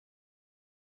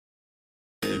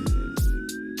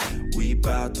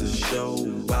about to show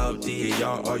out.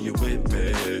 DAR, are you with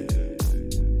me?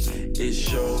 It's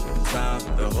show time,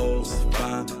 the host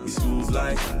fine. We smooth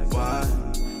like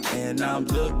wine. And I'm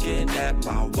looking at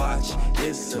my watch.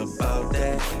 It's about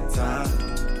that time.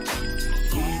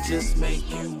 We just make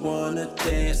you wanna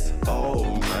dance all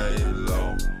night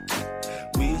long.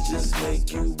 We just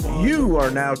make you wanna. You are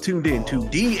now tuned in to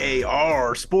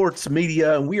DAR Sports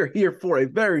Media, and we are here for a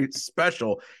very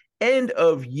special end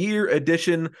of year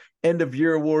edition, end of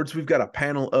year awards. We've got a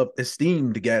panel of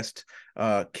esteemed guests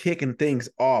kicking things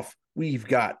off. We've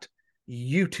got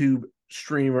YouTube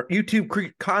streamer,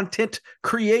 content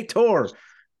creator,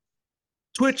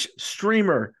 Twitch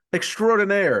streamer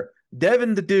extraordinaire,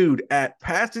 Devon the Dude at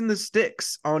Passing the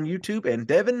Sticks on YouTube and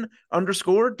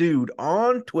Devon_Dude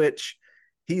on Twitch.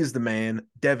 He is the man,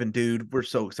 Devon Dude. We're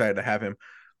so excited to have him.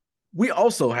 We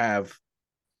also have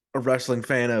a wrestling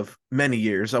fan of many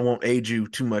years. I won't age you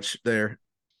too much there,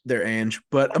 Ange,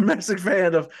 but a wrestling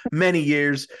fan of many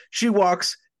years. She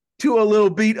walks to a little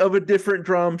beat of a different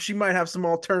drum. She might have some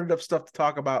alternative stuff to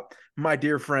talk about. My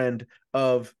dear friend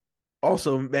of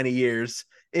also many years.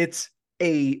 It's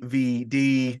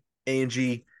AVD,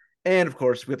 Angie, and of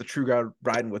course, we got the True God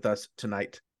riding with us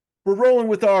tonight. We're rolling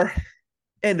with our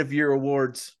end of year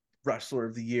awards, Wrestler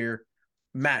of the Year,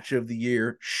 Match of the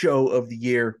Year, Show of the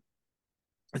Year.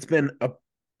 It's been a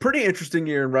pretty interesting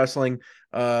year in wrestling.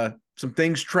 Some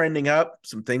things trending up,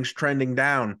 some things trending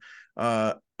down.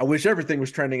 I wish everything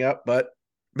was trending up, but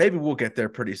maybe we'll get there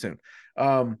pretty soon.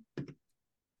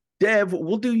 Dev,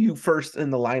 we'll do you first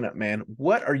in the lineup, man.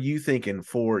 What are you thinking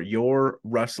for your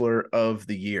Wrestler of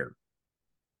the Year?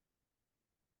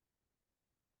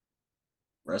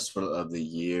 Wrestler of the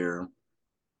Year.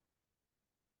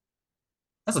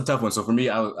 That's a tough one. So for me,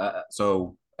 I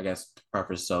guess to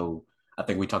preface. So I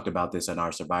think we talked about this in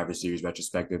our Survivor Series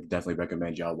retrospective. Definitely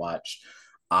recommend y'all watch.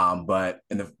 But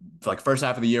in the first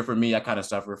half of the year for me, I kind of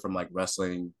suffered from like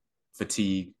wrestling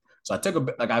fatigue. So I took a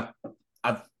bit, like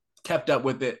I've kept up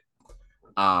with it.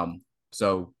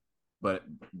 But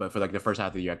for like the first half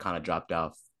of the year, I kind of dropped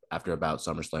off after about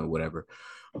SummerSlam or whatever.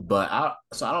 But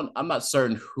I'm not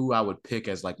certain who I would pick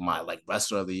as like my like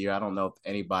Wrestler of the Year. I don't know if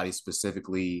anybody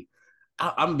specifically.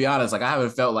 I'm gonna be honest, like I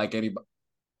haven't felt like anybody.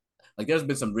 Like there's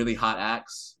been some really hot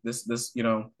acts this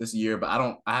year, but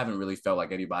I haven't really felt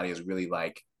like anybody is really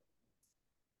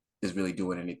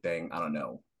doing anything. I don't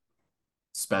know,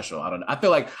 special. I don't know. I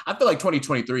feel like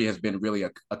 2023 has been really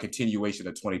a continuation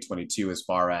of 2022 as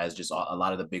far as just a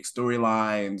lot of the big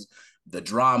storylines, the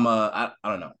drama. I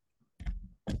don't know.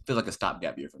 It feels like a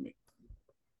stopgap year for me.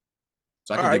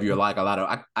 So I can give you a lot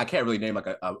of. I can't really name like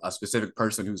a specific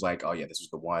person who's like, oh yeah, this is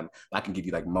the one. I can give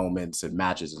you like moments and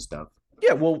matches and stuff.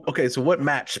 Yeah, well, okay. So, what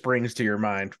match springs to your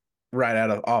mind right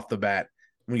off the bat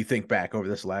when you think back over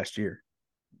this last year?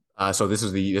 So this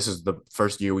is the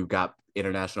first year we've got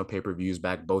international pay-per-views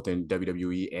back, both in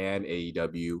WWE and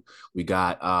AEW. We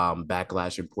got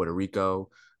Backlash in Puerto Rico.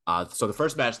 So the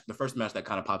first match that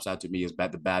kind of pops out to me is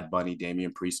the Bad Bunny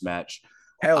Damian Priest match.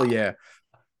 Hell yeah,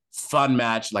 fun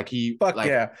match. Like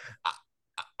yeah.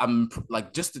 I'm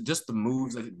like just the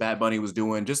moves that Bad Bunny was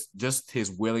doing, just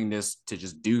his willingness to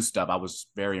just do stuff. I was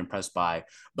very impressed by,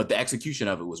 but the execution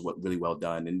of it was really well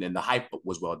done, and then the hype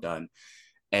was well done.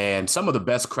 And some of the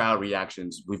best crowd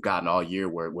reactions we've gotten all year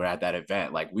were at that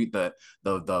event. Like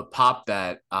the pop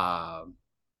that oh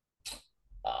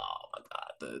my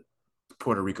god, the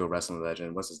Puerto Rico wrestling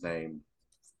legend, what's his name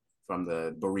from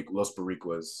the Los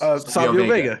Boricuas, Savio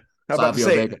Vega. How about to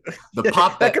say the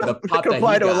pop that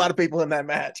apply to a lot of people in that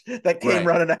match that came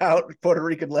running out, Puerto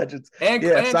Rican legends, and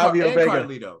Savio Vega.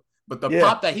 Carlito. But the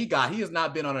pop that he got, he has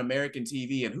not been on American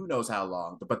TV and who knows how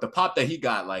long. But the pop that he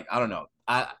got, like I don't know,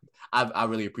 I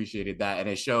really appreciated that, and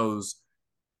it shows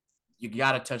you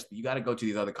got to go to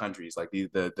these other countries. Like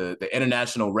the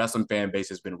international wrestling fan base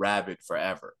has been rabid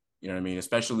forever. You know what I mean?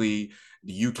 Especially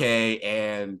the UK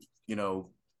and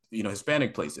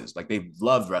Hispanic places. Like they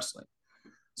love wrestling.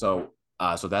 So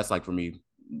that's like for me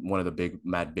one of the big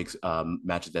matches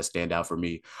that stand out for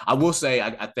me. I will say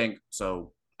I think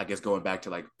so. I guess going back to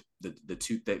like the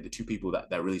two people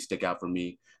that really stick out for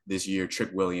me this year, Trick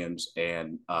Williams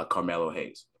and Carmelo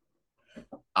Hayes.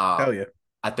 Hell yeah!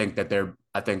 I think that they're.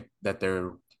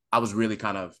 I was really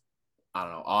kind of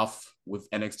off with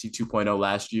NXT 2.0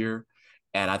 last year,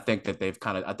 and I think that they've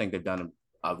done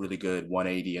a really good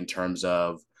 180 in terms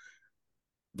of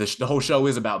the whole show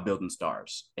is about building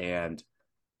stars, and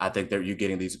I think that you're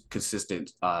getting these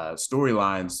consistent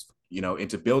storylines,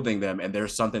 into building them, and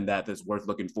there's something that's worth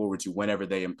looking forward to whenever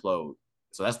they implode.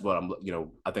 So that's what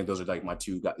I think those are like my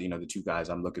two, the two guys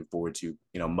I'm looking forward to,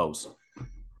 most,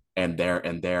 and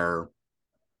their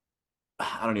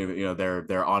I don't even,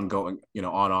 their ongoing,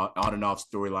 on and off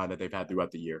storyline that they've had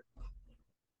throughout the year.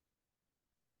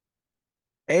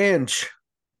 And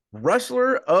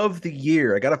wrestler of the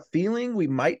year. I got a feeling we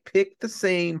might pick the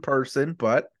same person,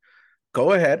 but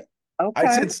go ahead.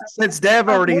 Okay. Since Dev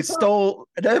already stole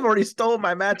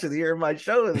my match of the year, my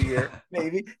show of the year,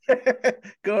 maybe.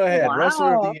 Go ahead. Wow.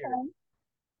 Wrestler of the year.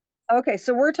 Okay,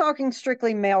 so we're talking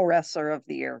strictly male wrestler of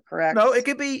the year, correct? No, it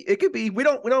could be. We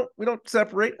don't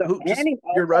separate. Who just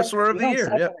your wrestler of the year?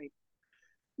 Separate.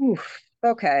 Yeah. Oof.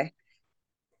 Okay.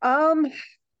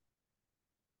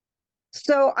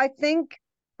 So I think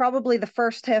probably the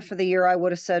first half of the year I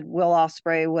would have said Will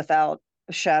Ospreay without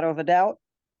a shadow of a doubt.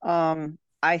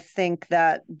 I think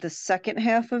that the second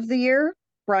half of the year,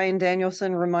 Bryan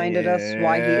Danielson reminded us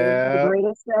why he is the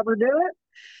greatest to ever do it.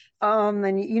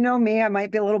 And you know me, I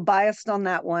might be a little biased on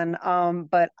that one.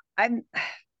 But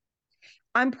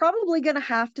I'm probably going to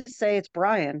have to say it's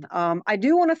Bryan. I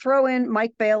do want to throw in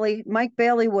Mike Bailey. Mike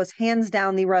Bailey was hands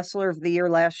down the wrestler of the year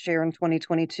last year in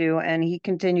 2022, and he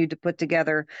continued to put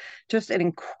together just an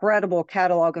incredible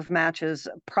catalog of matches,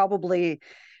 probably,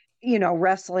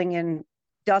 wrestling in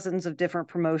dozens of different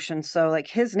promotions. So like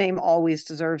his name always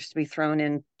deserves to be thrown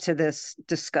into this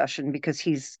discussion because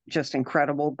he's just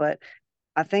incredible. But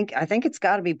I think it's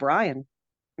got to be Bryan.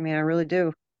 I mean, I really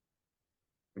do.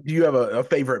 Do you have a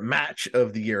favorite match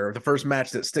of the year, or the first match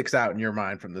that sticks out in your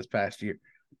mind from this past year?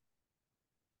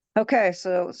 Okay,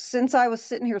 so since I was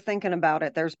sitting here thinking about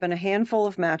it, there's been a handful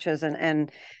of matches,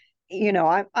 and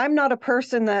I'm not a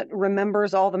person that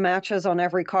remembers all the matches on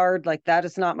every card. Like that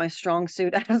is not my strong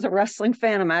suit. As a wrestling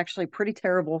fan, I'm actually pretty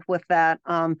terrible with that.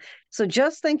 So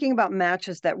just thinking about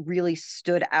matches that really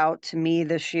stood out to me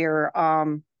this year,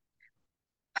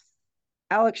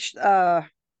 Alex,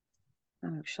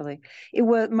 actually, it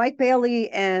was Mike Bailey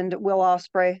and Will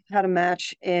Ospreay had a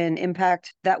match in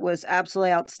Impact that was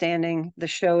absolutely outstanding. The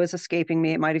show is escaping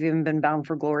me. It might have even been Bound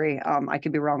for Glory. I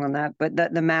could be wrong on that, but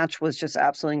the match was just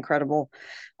absolutely incredible.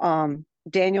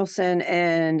 Danielson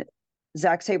and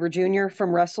Zack Sabre Jr.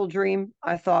 from Wrestle Dream,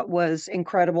 I thought was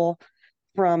incredible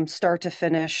from start to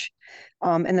finish.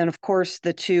 And then, of course,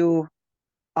 the two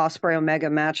Ospreay Omega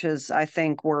matches, I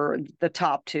think, were the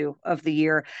top two of the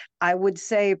year. I would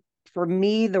say for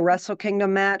me, the Wrestle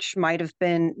Kingdom match might have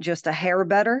been just a hair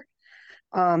better.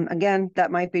 Again,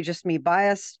 that might be just me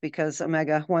biased because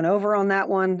Omega went over on that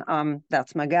one.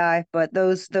 That's my guy. But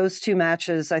those two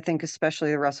matches, I think,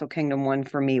 especially the Wrestle Kingdom one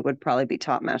for me, would probably be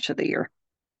top match of the year.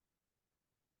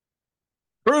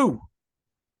 True.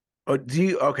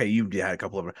 You had a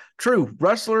couple of them. True.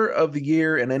 Wrestler of the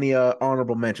year and any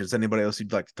honorable mentions. Anybody else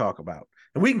you'd like to talk about?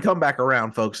 And we can come back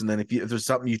around, folks. And then if there's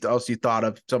something else you thought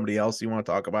of, somebody else you want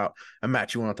to talk about, a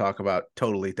match you want to talk about,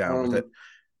 totally down with it.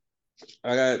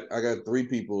 I got three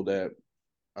people that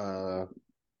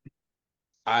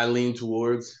I lean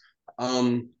towards.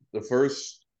 The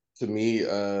first to me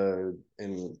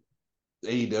in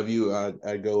AEW,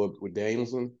 I go up with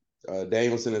Danielson.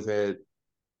 Danielson has had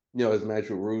his match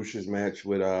with Roosh, his match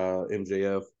with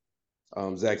MJF,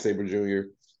 Zack Sabre Jr.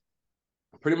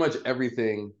 Pretty much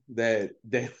everything that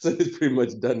Danielson has pretty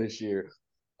much done this year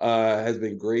has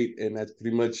been great, and that's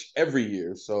pretty much every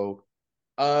year. So,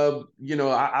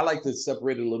 I like to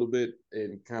separate it a little bit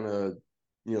and kind of,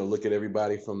 look at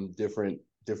everybody from different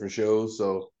shows.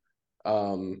 So,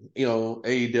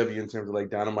 AEW in terms of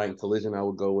like Dynamite and Collision, I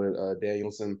would go with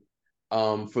Danielson.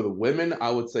 For the women,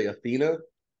 I would say Athena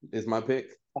is my pick.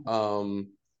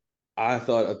 I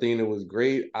thought Athena was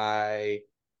great. I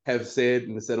have said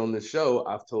on this show,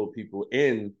 I've told people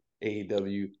in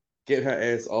AEW, get her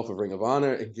ass off of Ring of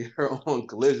Honor and get her on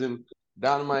Collision,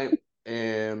 Dynamite,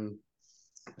 and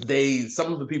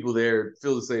some of the people there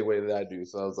feel the same way that I do.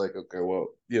 So I was like, okay, well,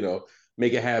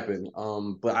 make it happen.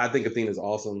 But I think Athena's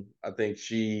awesome. I think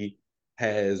she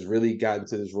has really gotten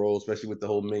to this role, especially with the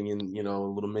whole minion,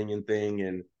 little minion thing.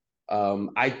 And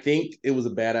I think it was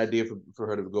a bad idea for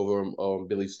her to go over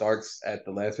Billy Starks at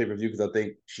the last pay-per-view because I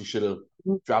think she should have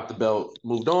dropped the belt,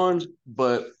 moved on.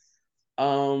 But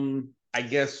I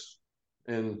guess,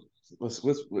 and this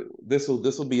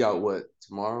will be out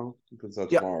tomorrow? It's out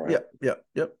tomorrow, right?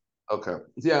 Yep. Okay.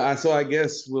 Yeah. So I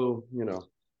guess we'll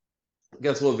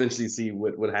eventually see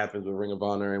what happens with Ring of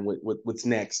Honor and what's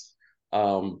next.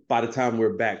 By the time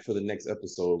we're back for the next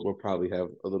episode, we'll probably have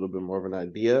a little bit more of an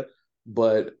idea.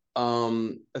 But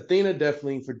Athena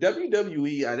definitely for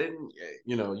WWE. I didn't,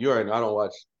 you already know I don't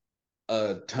watch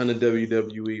a ton of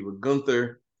WWE with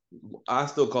Gunther. I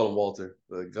still call him Walter.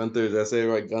 Gunther, did I say it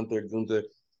right? Gunther.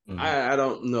 Mm-hmm. I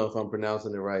don't know if I'm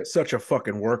pronouncing it right. Such a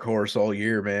fucking workhorse all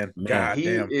year, man. God he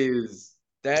damn. is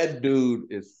That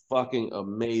dude is fucking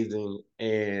amazing.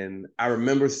 And I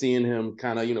remember seeing him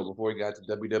kind of, before he got to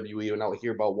WWE, and I would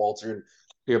hear about Walter and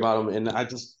hear about him. And I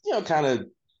just, kind of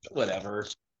whatever.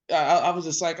 I was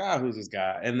just like, who's this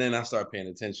guy? And then I started paying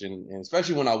attention, and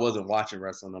especially when I wasn't watching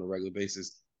wrestling on a regular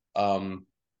basis.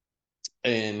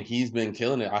 And he's been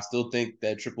killing it. I still think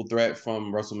that triple threat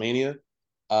from WrestleMania,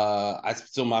 I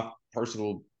still my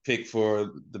personal pick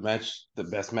for the match, the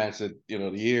best match of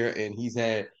the year. And he's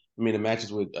had, the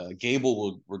matches with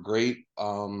Gable were great.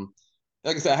 Like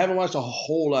I said, I haven't watched a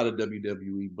whole lot of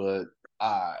WWE, but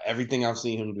everything I've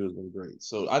seen him do has been great.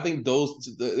 So I think they're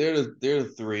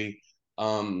the three.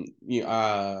 I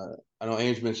know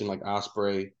Ange mentioned like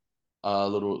Osprey a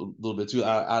little bit too.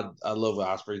 I love what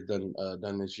Osprey's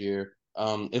done this year.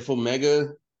 If Omega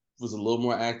was a little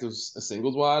more active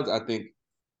singles wise, I think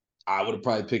I would have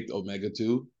probably picked Omega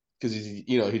too, because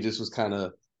he just was kind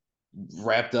of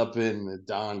wrapped up in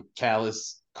Don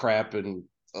Callis crap and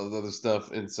other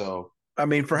stuff, and so I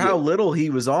mean, for how little he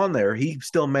was on there, he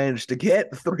still managed to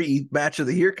get 3 match of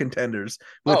the year contenders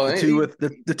with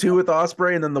the two with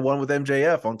Osprey and then the one with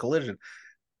MJF on Collision.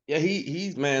 Yeah,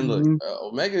 he's man. Look,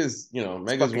 Omega's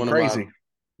Omega's one crazy.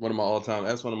 One of my all time.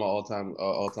 That's one of my all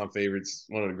time favorites.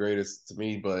 One of the greatest to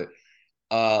me. But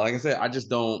like I said, I just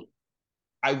don't.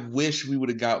 I wish we would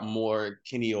have got more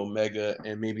Kenny Omega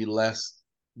and maybe less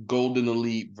Golden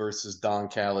Elite versus Don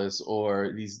Callis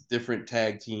or these different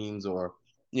tag teams or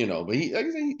But like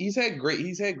I said, he's had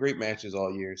great matches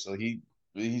all year. So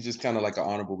he's just kind of like an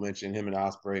honorable mention. Him and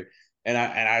Osprey, and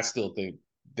I still think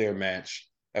their match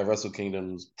at Wrestle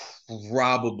Kingdom is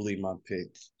probably my pick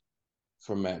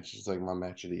for match. It's like my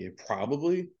match of the year,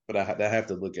 probably. But I have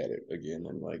to look at it again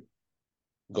and like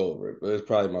go over it. But it's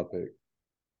probably my pick.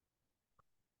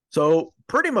 So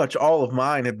pretty much all of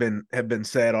mine have been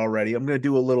said already. I'm going to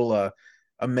do a little a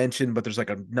mention, but there's like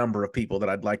a number of people that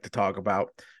I'd like to talk about.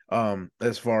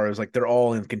 As far as like they're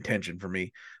all in contention for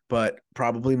me, but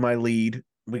probably my lead.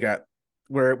 We got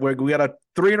we got a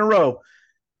 3 in a row.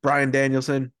 Bryan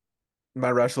Danielson, my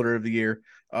wrestler of the year.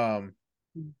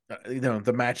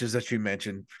 The matches that you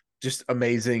mentioned, just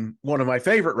amazing. One of my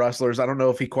favorite wrestlers. I don't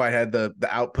know if he quite had the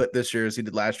output this year as he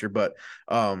did last year, but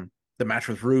the match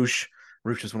with Roosh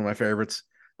is one of my favorites.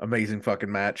 Amazing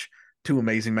fucking match. 2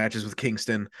 amazing matches with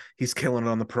Kingston. He's killing it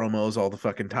on the promos all the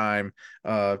fucking time.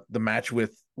 The match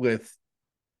with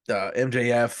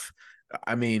MJF.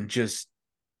 I mean, just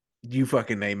you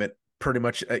fucking name it. Pretty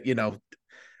much, the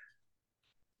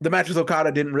match with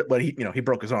Okada didn't, but he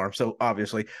broke his arm. So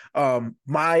obviously,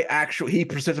 he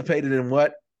participated in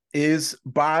what is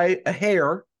by a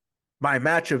hair my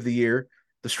match of the year,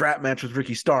 the strap match with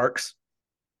Ricky Starks,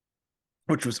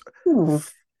 which was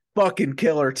fucking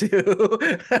killer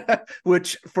too.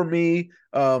 Which for me,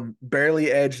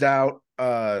 barely edged out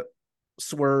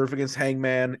Swerve against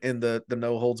Hangman in the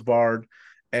no holds barred,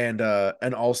 and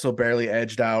also barely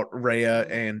edged out Rhea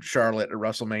and Charlotte at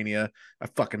WrestleMania. I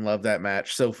fucking love that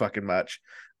match so fucking much.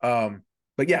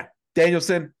 But yeah,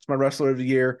 Danielson is my wrestler of the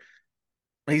year.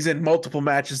 He's in multiple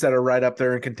matches that are right up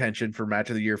there in contention for match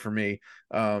of the year for me.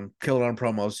 Killed on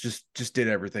promos, just did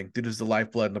everything. Dude is the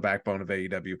lifeblood and the backbone of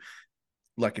AEW.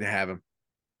 Lucky to have him.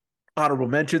 Honorable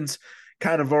mentions,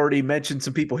 kind of already mentioned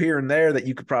some people here and there that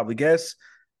you could probably guess.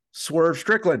 Swerve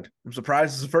Strickland. I'm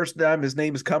surprised it's the first time his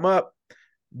name has come up.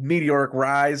 Meteoric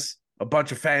rise. A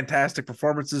bunch of fantastic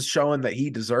performances showing that he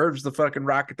deserves the fucking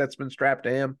rocket that's been strapped to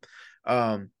him.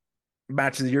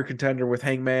 Match of the year contender with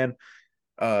Hangman.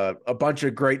 A bunch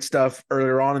of great stuff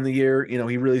earlier on in the year.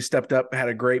 He really stepped up, had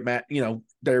a great match.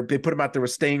 They put him out there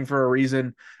with Sting for a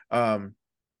reason.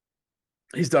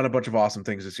 He's done a bunch of awesome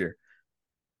things this year.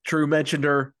 True mentioned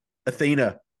her,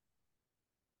 Athena.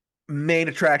 Main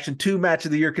attraction, 2 match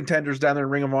of the year contenders down there in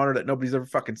Ring of Honor that nobody's ever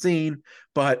fucking seen,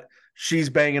 but she's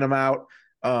banging them out.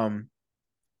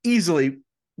 Easily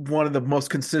one of the most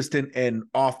consistent and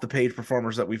off the page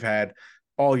performers that we've had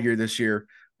all year this year,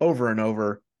 over and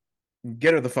over.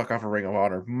 Get her the fuck off of Ring of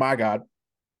Honor. My God.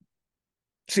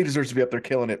 She deserves to be up there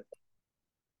killing it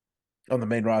on the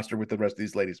main roster with the rest of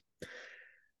these ladies.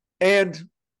 And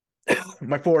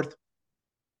my 4th,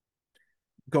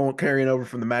 carrying over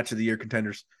from the match of the year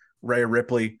contenders, Rhea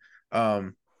Ripley.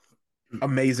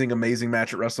 Amazing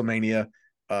match at WrestleMania.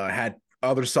 Had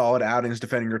other solid outings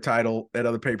defending her title at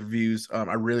other pay-per-views.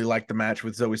 I really liked the match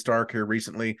with Zoe Stark here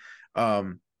recently.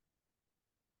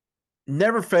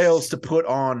 Never fails to put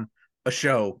on a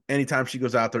show anytime she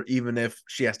goes out there, even if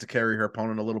she has to carry her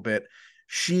opponent a little bit.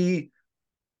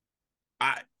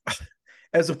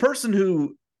 As a person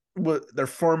who their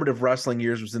formative wrestling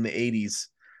years was in the 80s,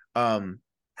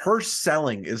 her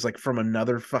selling is like from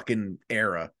another fucking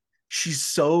era. she's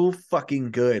so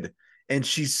fucking good. And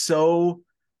she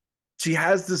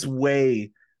has this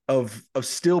way of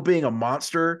still being a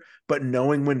monster, but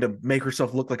knowing when to make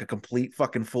herself look like a complete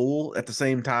fucking fool at the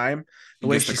same time. The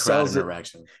way she sells it,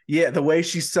 the way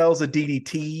she sells a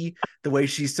DDT, the way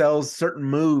she sells certain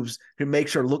moves to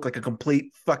make her look like a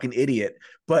complete fucking idiot.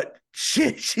 But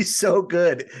she's so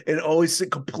good and always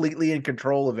completely in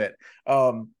control of it.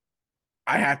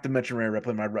 I have to mention Rhea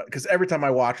Ripley because every time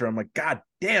I watch her, I'm like, God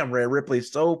damn, Rhea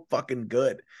Ripley's so fucking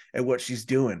good at what she's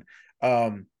doing.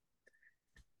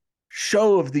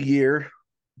 Show of the year,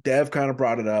 Dev kind of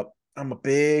brought it up. I'm a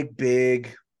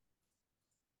big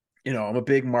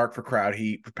mark for crowd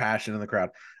heat, for passion in the crowd.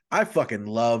 I fucking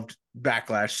loved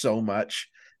Backlash so much.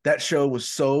 That show was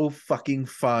so fucking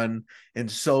fun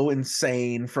and so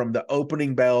insane from the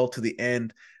opening bell to the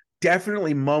end.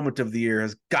 Definitely moment of the year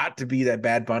has got to be that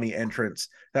Bad Bunny entrance.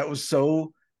 That was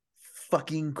so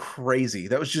fucking crazy.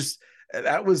 That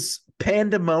was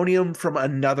pandemonium from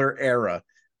another era.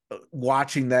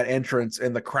 Watching that entrance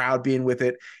and the crowd being with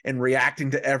it and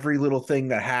reacting to every little thing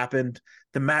that happened.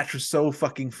 The match was so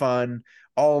fucking fun.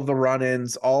 All of the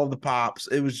run-ins, all of the pops.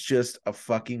 It was just a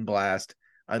fucking blast.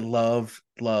 I loved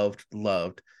WWE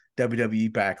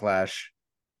Backlash.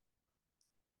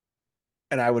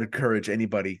 And I would encourage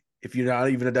anybody, if you're not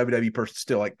even a WWE person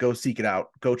still, like, go seek it out.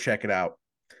 Go check it out.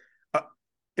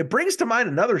 It brings to mind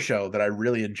another show that I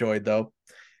really enjoyed, though.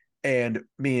 And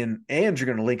me and Ange are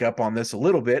going to link up on this a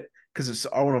little bit because it's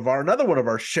another one of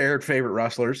our shared favorite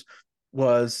wrestlers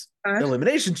was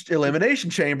Elimination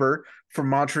Chamber from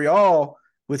Montreal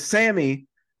with Sammy.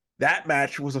 That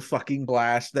match was a fucking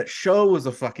blast. That show was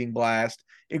a fucking blast.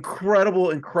 Incredible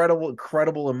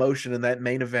emotion in that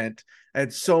main event. I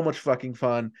had so much fucking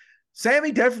fun.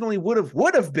 Sammy definitely would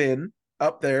have been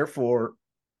up there for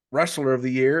Wrestler of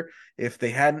the Year if they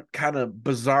hadn't kind of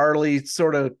bizarrely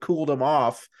sort of cooled him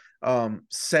off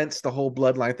since the whole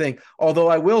bloodline thing. Although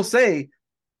I will say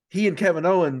he and Kevin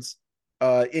Owens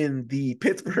in the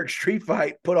Pittsburgh street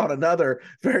fight put on another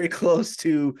very close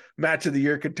to match of the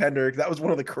year contender. That was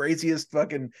one of the craziest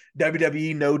fucking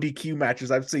WWE no DQ matches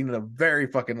I've seen in a very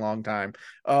fucking long time.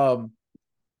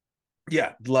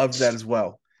 Yeah, loved that as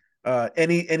well.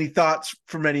 Any thoughts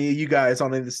from any of you guys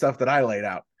on any of the stuff that I laid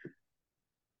out?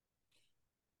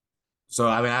 So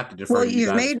I have to defer to you you've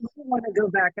guys. made me want to go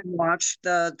back and watch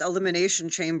the Elimination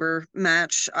Chamber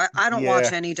match. I don't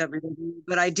watch any WWE,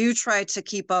 but I do try to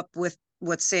keep up with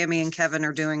what Sammy and Kevin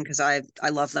are doing because I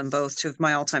love them both, two of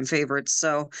my all-time favorites.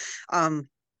 So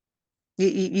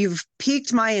you've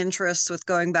piqued my interest with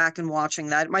going back and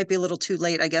watching that. It might be a little too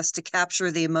late, I guess, to capture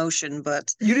the emotion,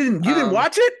 but you didn't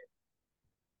watch it?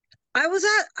 I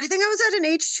think I was at an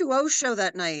H2O show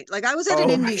that night. Like I was at an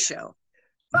indie show.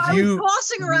 I was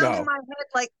tossing around in my head,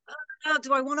 like,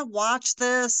 do I want to watch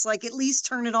this? Like, at least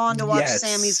turn it on to watch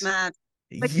Sammy's match.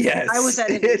 Like, yes, I was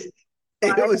at it.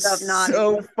 It was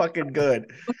so fucking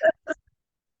good.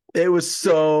 It was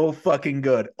so fucking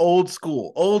good. Old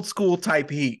school type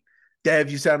heat.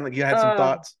 Dev, you sound like you had some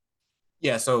thoughts.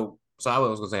 Yeah, so I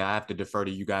was gonna say I have to defer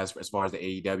to you guys as far as the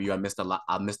AEW.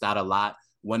 I missed out a lot.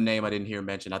 One name I didn't hear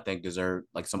mentioned, I think deserved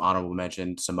like some honorable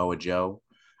mention, Samoa Joe.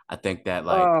 I think that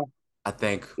all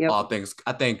things.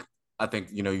 I think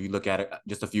you look at it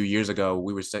just a few years ago.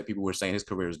 People were saying his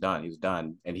career is done. He's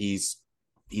done, and he's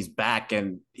back,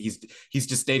 and he's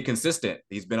just stayed consistent.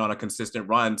 He's been on a consistent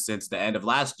run since the end of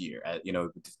last year.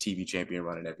 The TV champion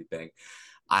run and everything.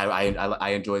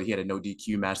 I enjoyed. He had a no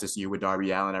DQ match this year with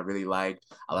Darby Allin. I really liked.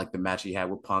 I liked the match he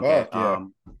had with Punk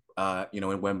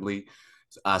in Wembley.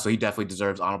 So he definitely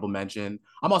deserves honorable mention.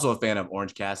 I'm also a fan of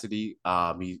Orange Cassidy.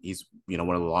 He's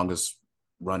one of the longest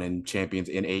running champions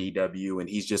in AEW, and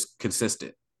he's just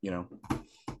consistent. So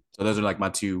those are like my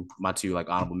two like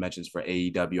honorable mentions for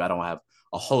AEW. I don't have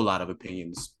a whole lot of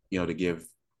opinions, to give.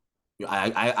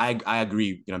 I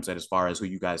agree. I'm saying as far as who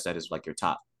you guys said is like your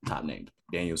top named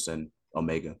Danielson,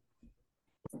 Omega.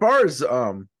 As far as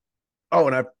and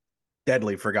I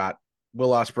deadly forgot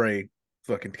Will Ospreay,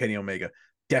 fucking Kenny Omega.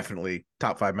 Definitely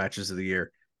top 5 matches of the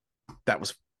year. That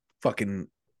was fucking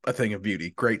a thing of beauty.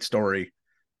 Great story.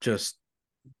 Just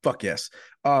fuck yes.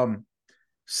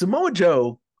 Samoa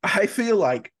Joe, I feel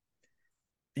like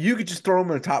you could just throw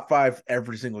him in the top 5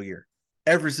 every single year.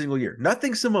 Every single year.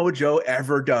 Nothing Samoa Joe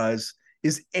ever does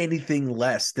is anything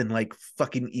less than like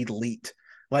fucking elite.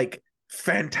 Like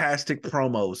fantastic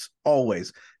promos,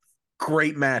 always.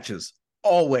 Great matches,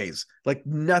 always. Like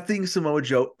nothing Samoa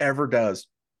Joe ever does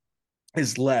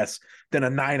is less than a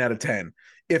 9 out of 10,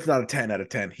 if not a 10 out of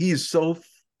 10. He is so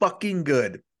fucking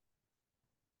good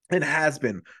and has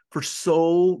been for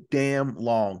so damn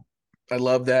long. I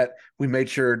love that. We made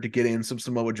sure to get in some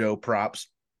Samoa Joe props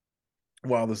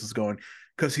while this is going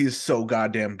because he is so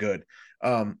goddamn good.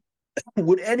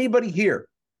 Would anybody here?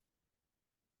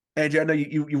 Angie, I know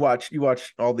you watch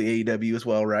all the AEW as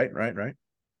well, right? Right.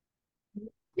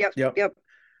 Yep.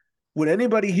 Would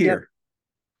anybody here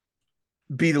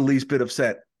be the least bit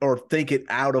upset or think it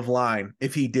out of line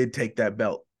if he did take that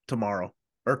belt tomorrow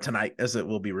or tonight, as it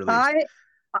will be released?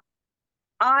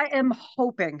 I am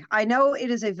hoping. I know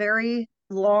it is a very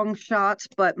long shot,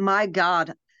 but my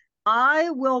God,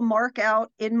 I will mark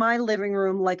out in my living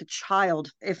room like a child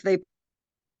if they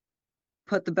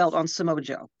put the belt on Samoa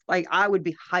Joe. Like, I would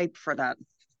be hyped for that.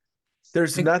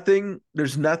 There's nothing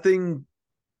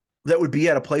that would be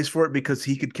at a place for it because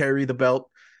he could carry the belt.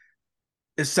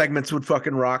 His segments would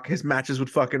fucking rock. His matches would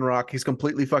fucking rock. He's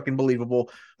completely fucking believable.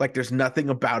 Like, there's nothing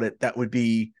about it that would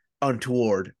be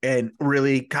untoward and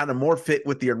really kind of more fit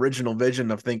with the original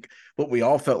vision of what we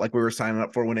all felt like we were signing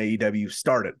up for when AEW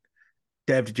started.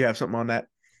 Dev, did you have something on that?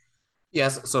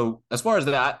 Yes. So as far as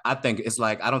that, I think it's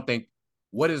like, I don't think,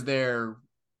 what is there,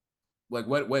 like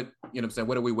what you know what I'm saying,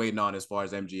 what are we waiting on as far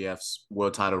as MGF's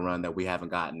world title run that we haven't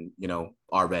gotten,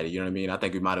 already? You know what I mean? I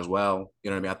think we might as well.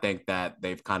 You know what I mean? I think that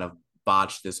they've kind of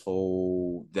botched this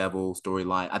whole Devil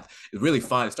storyline. It's really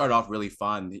fun. It started off really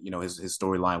fun, his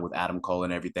storyline with Adam Cole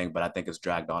and everything, but I think it's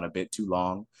dragged on a bit too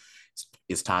long.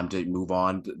 It's time to move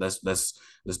on. Let's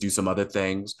do some other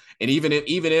things. And even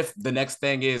if the next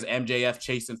thing is MJF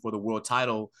chasing for the world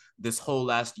title, this whole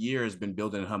last year has been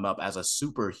building him up as a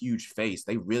super huge face.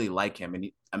 They really like him, and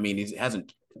he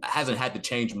hasn't had to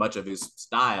change much of his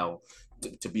style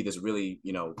to be this really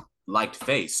liked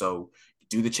face. So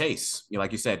do the chase.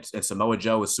 Like you said, and Samoa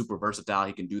Joe is super versatile.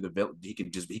 He can do he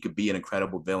could be an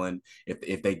incredible villain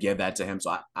if they give that to him.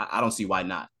 So I don't see why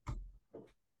not.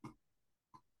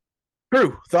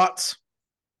 Drew, thoughts?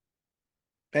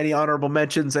 Any honorable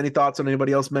mentions? Any thoughts on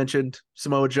anybody else mentioned?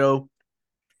 Samoa Joe?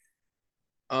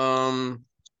 I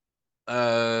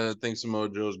think Samoa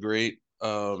Joe's great.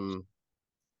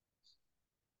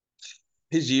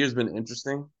 His year's been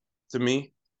interesting to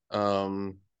me.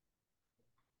 Kind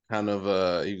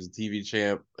of he was a TV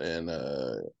champ and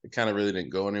it kind of really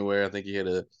didn't go anywhere. I think he had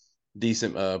a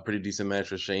pretty decent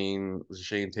match with Shane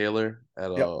Taylor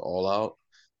at All Out.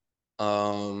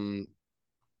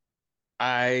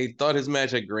 I thought his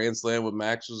match at Grand Slam with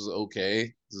Max was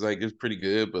okay. It was pretty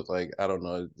good, but I don't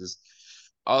know. Just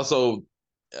also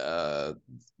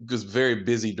was very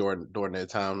busy during that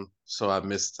time, so I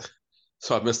missed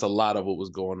a lot of what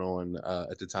was going on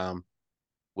at the time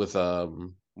with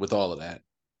all of that.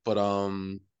 But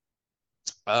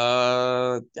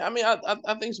I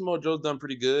think Samoa Joe's done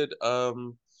pretty good. I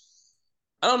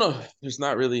don't know. There's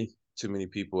not really too many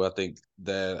people I think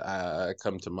that I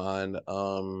come to mind.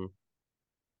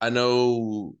 I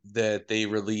know that they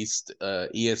released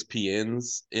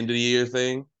ESPN's end of the year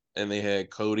thing, and they had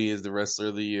Cody as the wrestler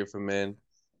of the year for men,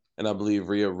 and I believe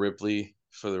Rhea Ripley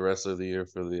for the wrestler of the year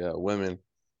for the women.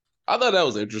 I thought that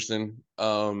was interesting.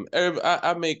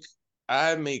 I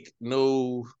make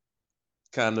no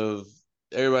kind of,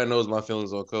 everybody knows my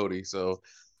feelings on Cody, so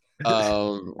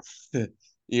I'm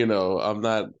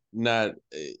not.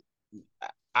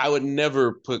 I would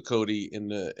never put Cody in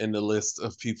the list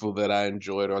of people that I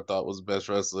enjoyed or thought was best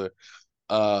wrestler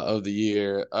of the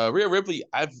year. Rhea Ripley,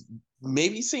 I've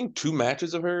maybe seen 2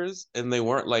 matches of hers, and they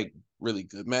weren't really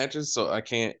good matches, so I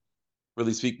can't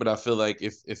really speak. But I feel like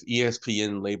if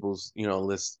ESPN labels,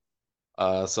 lists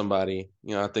somebody,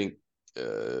 I think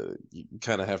you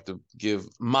kind of have to give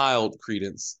mild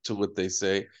credence to what they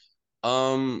say.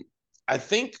 I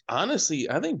think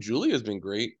Julia's been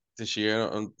great this year.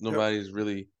 Nobody's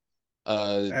really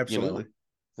Absolutely.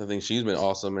 I think she's been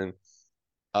awesome. And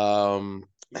man,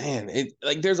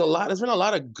 there's been a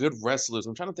lot of good wrestlers.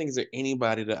 I'm trying to think, is there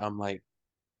anybody that I'm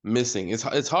missing?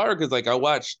 It's hard because I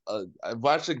watched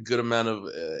a good amount of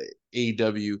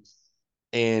AEW,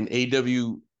 and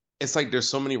AEW, it's there's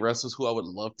so many wrestlers who I would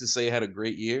love to say had a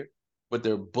great year, but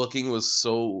their booking was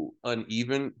so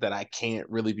uneven that I can't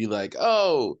really be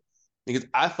because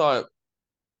I thought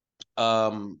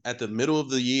at the middle of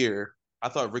the year, I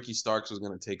thought Ricky Starks was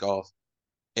going to take off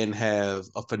and have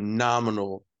a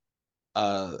phenomenal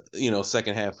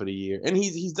second half of the year. And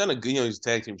he's done a good, he's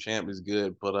tag team champ, is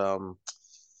good, but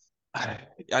I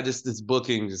just, this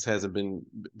booking just hasn't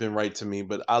been right to me.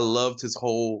 But I loved his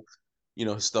whole,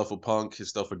 his stuff with Punk, his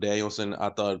stuff with Danielson. I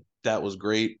thought that was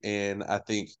great, and I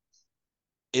think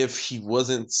if he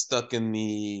wasn't stuck in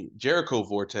the Jericho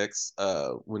vortex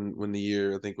when the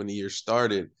year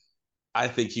started, I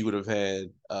think he would have had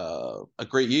a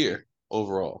great year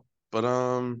overall. But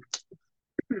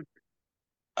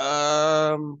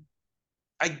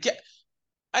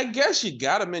I guess you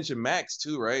gotta mention Max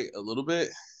too, right? A little bit,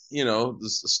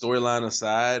 the storyline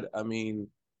aside. I mean,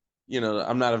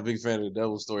 I'm not a big fan of the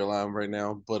Devil storyline right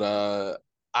now, but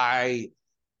I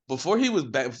before he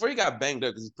got banged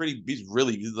up, because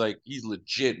he's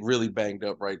legit really banged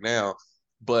up right now.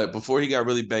 But before he got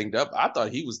really banged up, I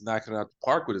thought he was knocking out the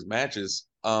park with his matches.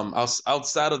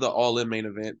 Outside of the All In main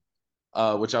event,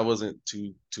 which I wasn't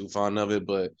too fond of it,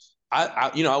 but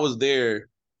I was there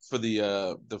for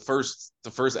the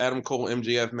first Adam Cole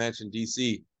MJF match in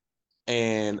DC,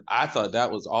 and I thought that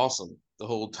was awesome. The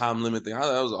whole time limit thing, I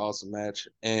thought that was an awesome match,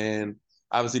 and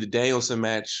obviously the Danielson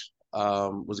match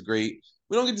was great.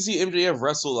 We don't get to see MJF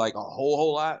wrestle like a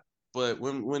whole lot, but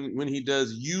when he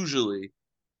does, usually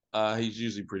he's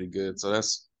usually pretty good. So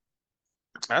that's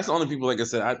the only people. Like I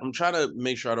said, I'm trying to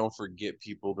make sure I don't forget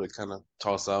people that kind of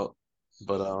toss out.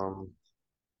 But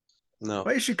no.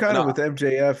 My issue kind of with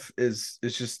MJF is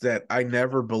just that I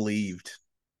never believed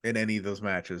in any of those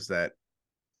matches that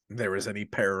there was any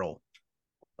peril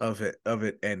of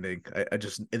it ending. It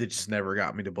just never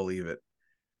got me to believe it.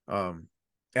 And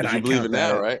I believe it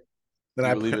now, right? Then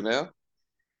I believe it now.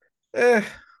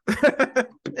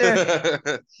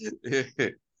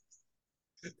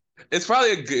 It's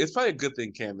probably a good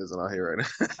thing Cam isn't out here right now.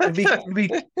 It'd be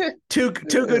too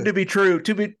good to be true.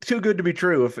 Too good to be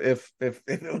true if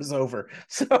it was over.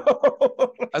 So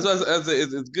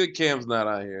it's good Cam's not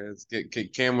out here. It's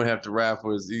good. Cam would have to rap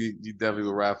for he definitely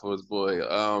would rap for his boy.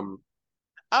 I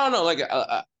don't know. Like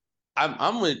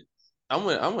I'm with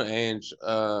Ange.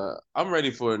 I'm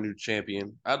ready for a new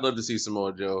champion. I'd love to see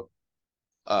Samoa Joe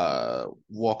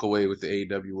walk away with the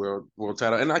AEW world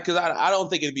title, and because I don't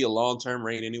think it'd be a long-term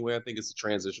reign anyway. I think it's a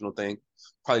transitional thing,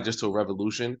 probably just to a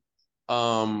revolution.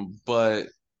 But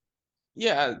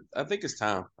yeah, I think it's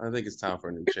time. I think it's time for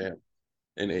a new champ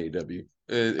in AEW.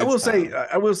 I will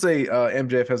say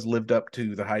MJF has lived up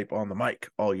to the hype on the mic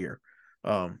all year.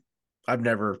 I've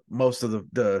never, most of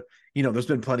the there's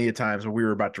been plenty of times where we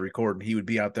were about to record and he would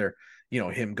be out there,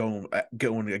 him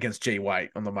going against Jay White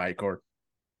on the mic or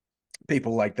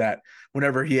people like that.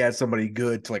 Whenever he had somebody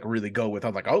good to like really go with,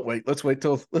 I'm like, oh wait, let's wait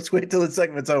till the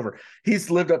segment's over. He's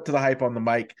lived up to the hype on the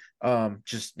mic.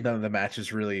 Just none of the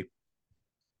matches really.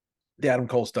 The Adam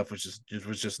Cole stuff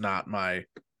was just not my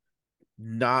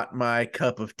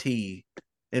cup of tea.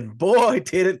 And boy,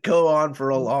 did it go on for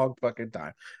a long fucking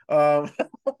time.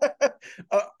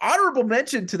 Honorable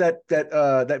mention to that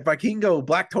Vikingo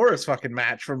Black Taurus fucking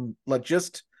match from like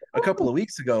just a couple of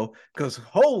weeks ago, because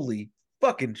holy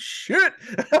fucking shit.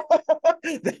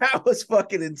 That was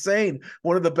fucking insane.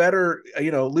 One of the better,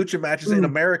 lucha matches in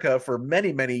America for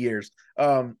many, many years.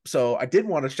 So I did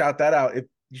want to shout that out. If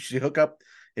you should hook up,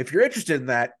 if you're interested in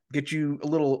that, get you a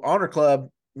little Honor Club,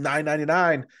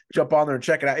 $9.99, jump on there and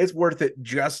check it out. It's worth it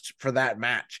just for that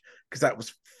match, because that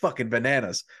was fucking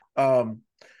bananas.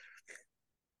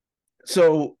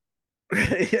 So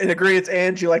in agreement,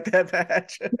 Ange, you like that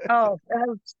match? Oh, that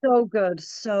was so good.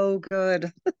 So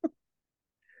good.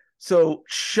 So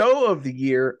show of the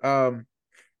year,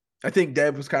 I think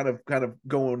Dev was kind of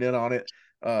going in on it.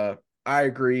 I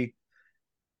agree.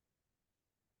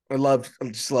 I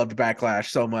just loved Backlash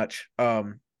so much.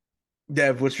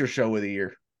 Dev, what's your show of the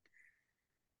year?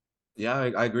 Yeah,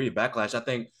 I agree. Backlash. I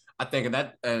think I think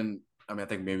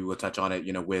maybe we'll touch on it,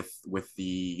 with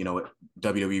the,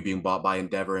 WWE being bought by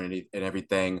Endeavor and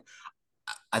everything.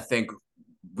 I think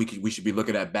we should be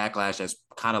looking at Backlash as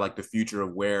kind of like the future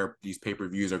of where these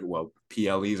pay-per-views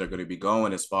PLEs are going to be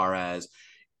going, as far as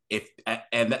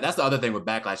that's the other thing with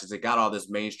Backlash, is it got all this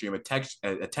mainstream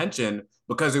attention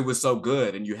because it was so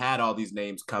good, and you had all these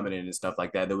names coming in and stuff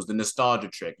like that. There was the nostalgia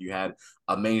trick. You had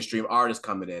a mainstream artist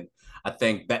coming in. I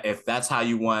think that if that's how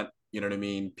you want,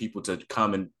 people to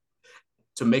come and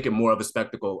to make it more of a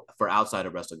spectacle for outside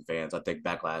of wrestling fans, I think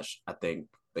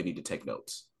they need to take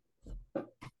notes.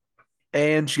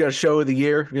 And she got a show of the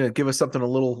year. You're gonna give us something a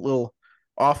little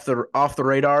off the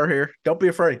radar here. Don't be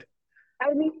afraid.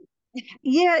 I mean,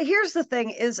 yeah, here's the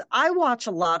thing is I watch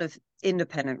a lot of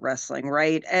independent wrestling,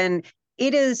 right? And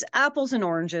it is apples and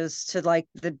oranges to like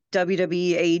the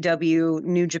WWE, AEW,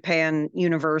 New Japan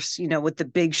universe, with the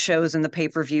big shows and the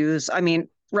pay-per-views. I mean,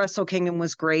 Wrestle Kingdom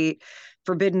was great.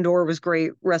 Forbidden Door was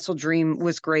great. Wrestle Dream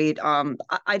was great. I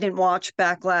didn't watch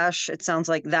Backlash. It sounds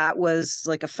like that was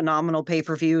like a phenomenal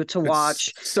pay-per-view to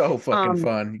watch. So fucking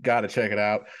fun. You got to check it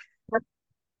out.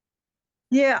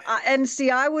 Yeah, and see,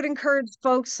 I would encourage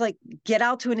folks like get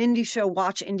out to an indie show,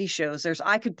 watch indie shows.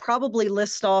 I could probably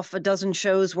list off a dozen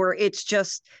shows where it's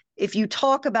just if you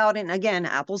talk about it, and again,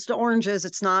 apples to oranges,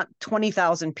 it's not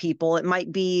 20,000 people. It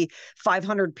might be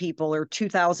 500 people or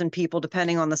 2,000 people,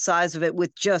 depending on the size of it,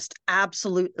 with just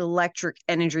absolute electric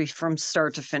energy from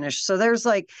start to finish. So there's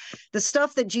like the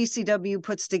stuff that GCW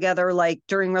puts together, like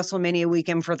during WrestleMania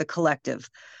weekend for the collective.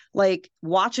 Like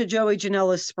watch a Joey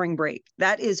Janela's Spring Break.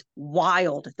 That is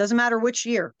wild. Doesn't matter which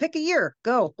year. Pick a year.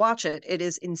 Go watch it. It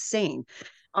is insane.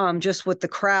 Just with the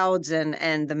crowds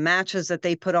and the matches that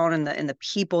they put on and the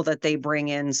people that they bring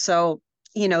in. So,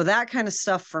 you know, that kind of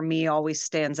stuff for me always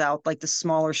stands out, like the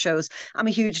smaller shows. I'm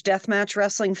a huge deathmatch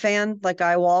wrestling fan. Like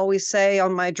I will always say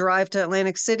on my drive to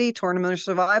Atlantic City, Tournament of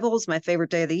Survival is my favorite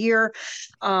day of the year.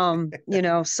 You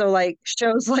know, so like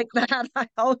shows like that, I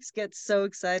always get so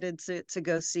excited to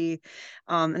go see.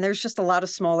 And there's just a lot of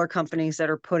smaller companies that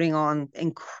are putting on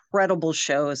incredible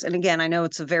shows. And again, I know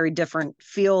it's a very different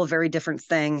feel, a very different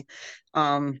thing.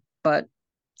 But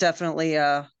definitely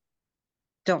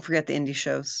don't forget the indie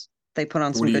shows. They put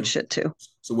on So what some do good you shit too.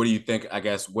 so what do you think? I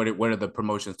guess what are the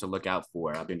promotions to look out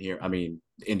for? I've been here. I mean,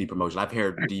 the indie promotion. I've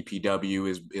heard DPW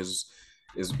is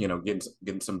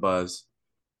getting some buzz.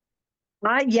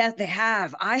 Yes, they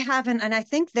have. I haven't, and I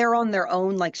think they're on their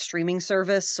own like streaming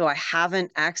service, so I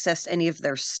haven't accessed any of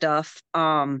their stuff.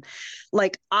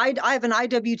 Like I have an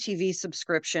IWTV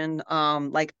subscription.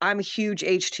 Like I'm a huge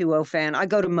H2O fan. I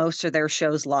go to most of their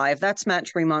shows live. That's Matt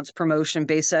Tremont's promotion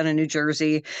based out of New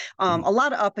Jersey. A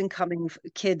lot of up and coming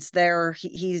kids there.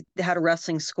 He had a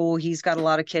wrestling school. He's got a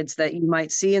lot of kids that you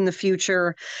might see in the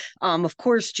future. Of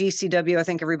course, GCW. I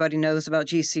think everybody knows about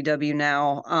GCW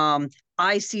now.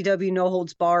 ICW No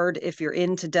Holds Barred, if you're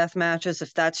into death matches,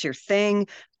 if that's your thing.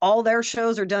 All their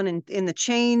shows are done in the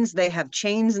chains. They have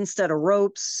chains instead of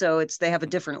ropes, so they have a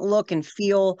different look and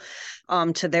feel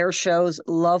to their shows.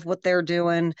 Love what they're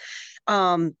doing.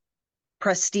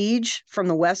 Prestige from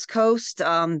the West Coast.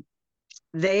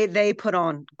 They put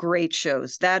on great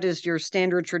shows. That is your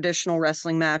standard traditional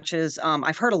wrestling matches.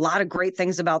 I've heard a lot of great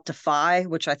things about Defy,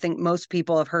 which I think most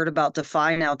people have heard about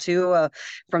Defy now too,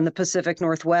 from the Pacific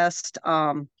Northwest.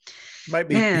 Might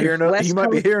be Man, hearing West Coast. you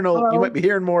might be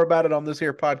hearing more about it on this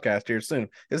here podcast here soon.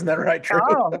 Isn't that right, Drew?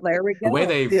 Oh, there we The way go.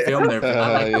 they Yeah. film I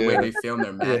like the way Yeah. they film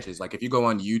their matches. Like if you go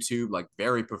on YouTube, like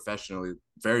very professional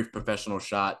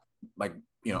shot, like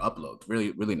upload.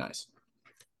 Really, really nice.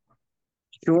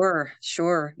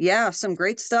 Sure. Yeah, some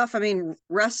great stuff. I mean,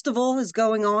 Restival is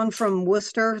going on from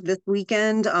Worcester this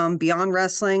weekend. Beyond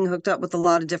Wrestling hooked up with a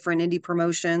lot of different indie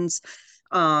promotions,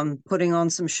 putting on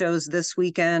some shows this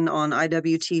weekend on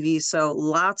IWTV. So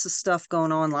lots of stuff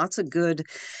going on, lots of good.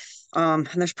 And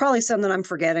there's probably some that I'm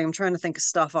forgetting. I'm trying to think of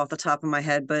stuff off the top of my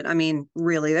head, but I mean,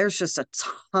 really, there's just a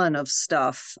ton of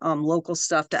stuff, local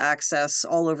stuff to access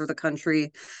all over the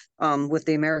country, with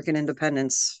the American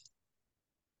independence.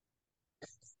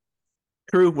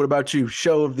 Drew, what about you?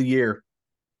 Show of the year.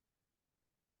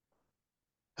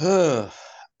 That's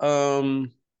a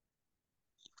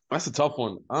tough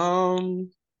one. I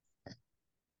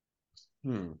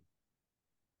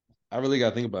really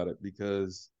gotta think about it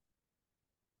because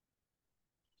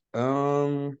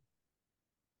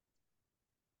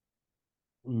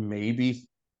maybe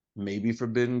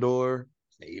Forbidden Door,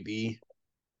 maybe.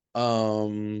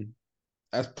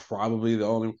 That's probably the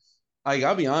only. Like,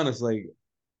 I'll be honest, like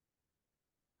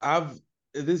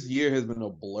this year has been a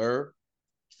blur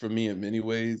for me in many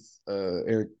ways.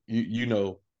 Eric, you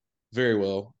know very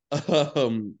well.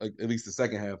 Like, at least the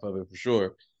second half of it for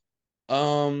sure.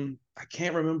 I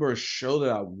can't remember a show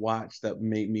that I watched that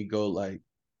made me go like,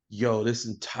 yo, this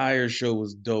entire show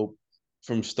was dope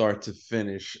from start to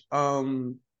finish. I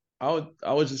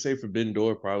would just say Forbidden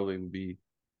Door probably be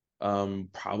the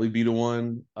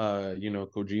one.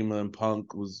 Kojima and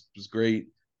Punk was great.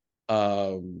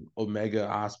 Omega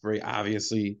Osprey,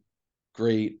 obviously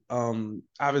great.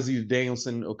 Obviously the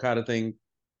Danielson Okada thing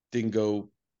didn't go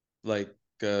like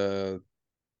you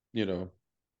know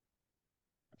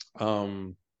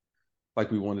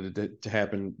like we wanted it to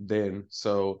happen then.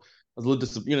 So I was a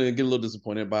little get a little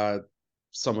disappointed by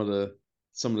some of the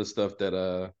stuff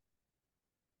that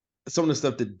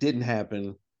didn't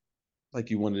happen like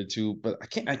you wanted it to. But I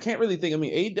can't really think. I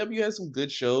mean, AEW has some good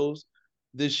shows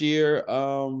this year.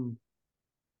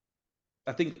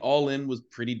 I think All In was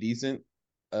pretty decent,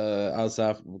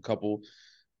 outside from a couple.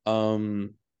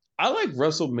 I like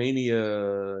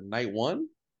WrestleMania Night One.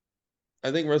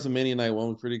 I think WrestleMania Night One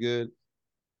was pretty good.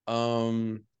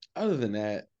 Other than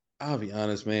that, I'll be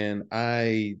honest, man,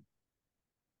 I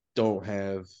don't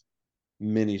have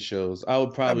mini shows. I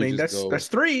would probably just go. That's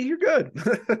three. You're good.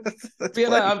 That's Yeah,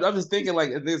 no, plenty. I'm just thinking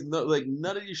like there's no like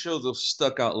none of these shows have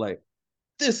stuck out like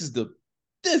this is the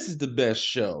best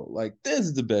show. Like this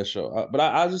is the best show. But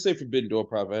I'll just say Forbidden Door.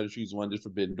 Probably I had to choose one, just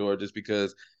Forbidden Door, just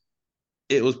because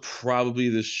it was probably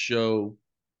the show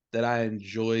that I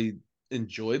enjoyed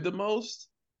the most.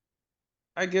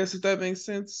 I guess if that makes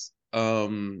sense. All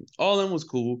In was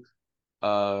cool.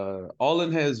 All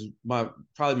In has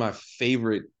probably my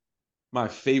favorite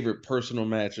personal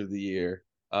match of the year,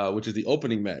 which is the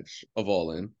opening match of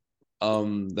All In.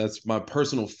 That's my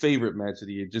personal favorite match of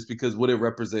the year, just because what it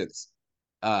represents.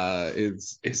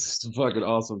 It's fucking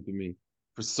awesome to me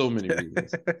for so many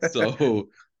reasons. So,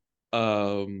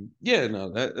 yeah,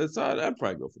 no, that's I'd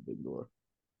probably go for Big Door.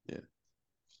 Yeah.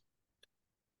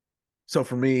 So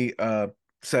for me,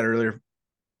 said earlier,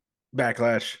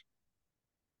 Backlash,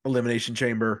 Elimination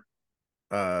Chamber,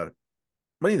 Money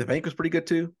in the Bank was pretty good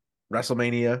too.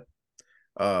 WrestleMania,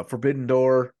 Forbidden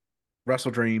Door,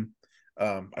 Wrestle Dream.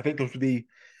 I think those would be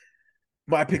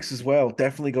my picks as well.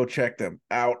 Definitely go check them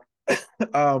out.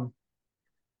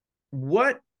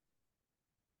 What?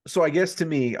 So I guess to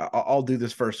me, I'll do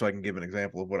this first so I can give an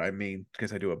example of what I mean,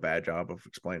 because I do a bad job of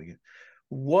explaining it.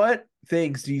 What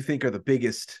things do you think are the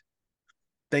biggest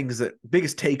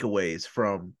takeaways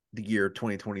from the year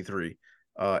 2023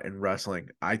 in wrestling?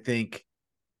 I think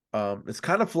it's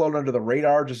kind of flown under the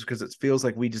radar just because it feels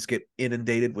like we just get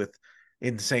inundated with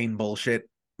insane bullshit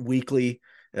weekly.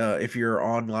 If you're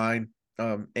online,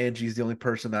 Angie's the only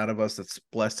person out of us that's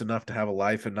blessed enough to have a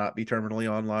life and not be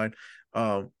terminally online.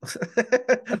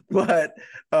 But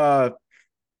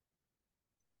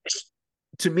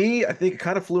to me, I think it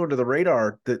kind of flew under the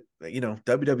radar that,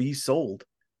 WWE sold.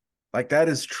 Like, that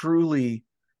is truly,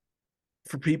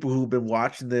 for people who've been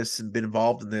watching this and been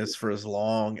involved in this for as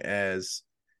long as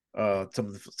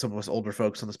some of us older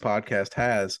folks on this podcast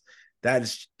has, that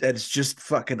is just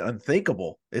fucking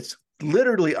unthinkable. It's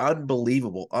literally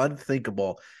unbelievable,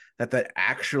 unthinkable that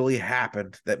actually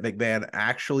happened, that McMahon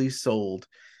actually sold,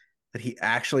 that he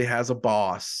actually has a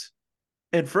boss.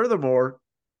 And furthermore,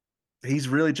 he's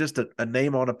really just a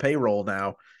name on a payroll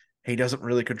now. He doesn't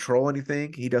really control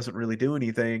anything. He doesn't really do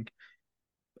anything.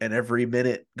 And every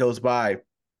minute goes by,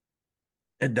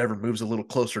 Endeavor moves a little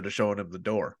closer to showing him the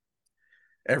door.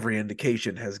 Every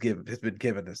indication has been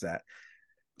given as that.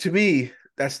 To me,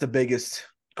 that's the biggest,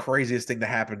 craziest thing to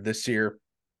happen this year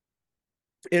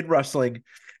in wrestling.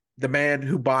 The man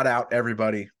who bought out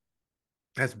everybody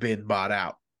has been bought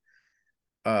out.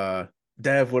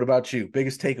 Dev, what about you?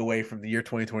 Biggest takeaway from the year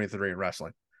 2023 in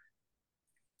wrestling?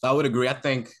 So I would agree. I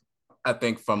think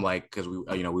from like, because we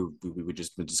were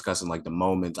just been discussing like the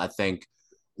moments. I think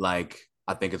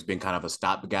it's been kind of a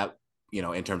stopgap,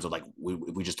 in terms of like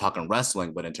we just talking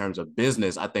wrestling, but in terms of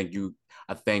business, I think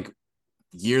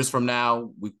years from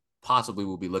now we possibly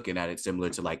will be looking at it similar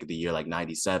to like the year like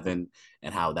 97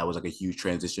 and how that was like a huge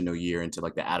transitional year into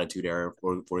like the Attitude Era,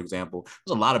 for example.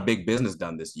 There's a lot of big business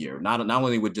done this year, not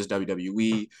only with just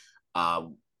WWE,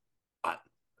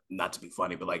 not to be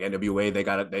funny, but like NWA, they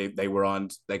got a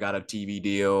TV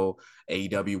deal.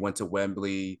 AEW went to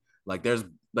Wembley. Like there's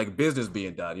like business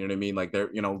being done. You know what I mean? Like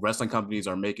wrestling companies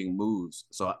are making moves.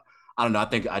 So I don't know.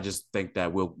 I just think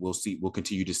that we'll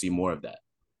continue to see more of that.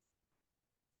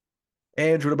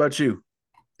 And what about you?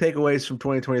 Takeaways from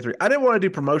 2023. I didn't want to do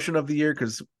promotion of the year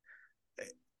because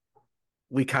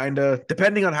we kind of,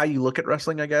 depending on how you look at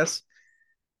wrestling, I guess,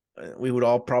 we would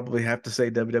all probably have to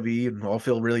say WWE and all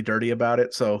feel really dirty about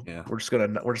it. So yeah, we're just gonna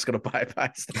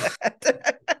bypass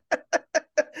that.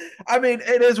 I mean,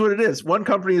 it is what it is. One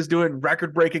company is doing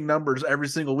record-breaking numbers every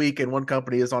single week, and one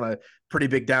company is on a pretty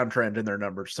big downtrend in their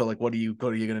numbers. So, like, what are you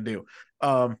gonna do?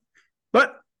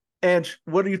 But Ange,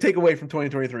 what do you take away from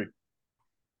 2023?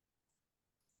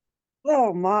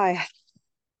 Oh my.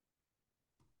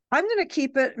 I'm going to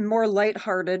keep it more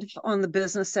lighthearted on the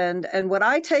business end. And what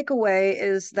I take away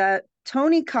is that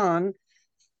Tony Khan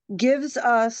gives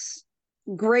us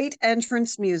great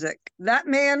entrance music. That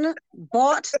man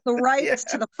bought the rights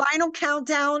to the Final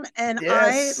Countdown, and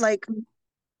yes. I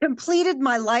completed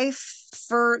my life.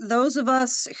 For those of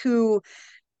us who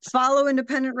follow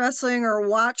independent wrestling or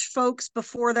watch folks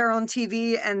before they're on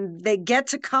TV and they get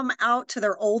to come out to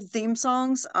their old theme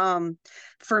songs.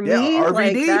 For me,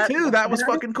 RVD too. That was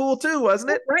fucking cool too,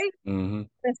 wasn't it? Right. Mm-hmm.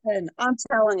 Listen, I'm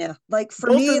telling you, like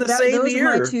for both me, those are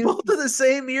the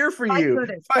same year for you.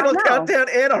 Final Countdown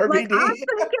and RVD. Like, I'm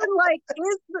thinking,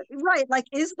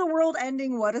 is the world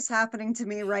ending? What is happening to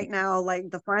me right now?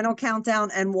 Like the Final Countdown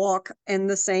and Walk in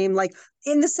the same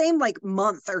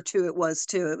month or two. It was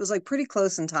too. It was like pretty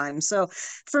close in time. So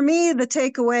for me, the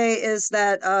takeaway is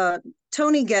that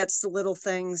Tony gets the little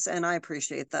things, and I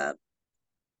appreciate that.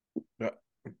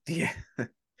 Yeah.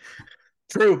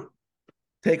 True.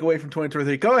 Takeaway from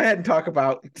 2023. Go ahead and talk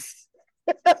about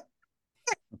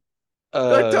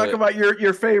go ahead and talk about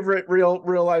your favorite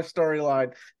real life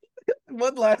storyline.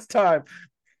 One last time.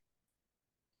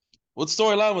 What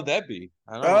storyline would that be?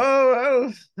 I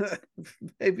don't know.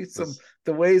 Maybe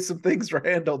the way some things were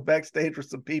handled backstage with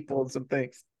some people and some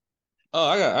things. Oh,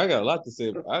 I got a lot to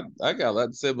say. I got a lot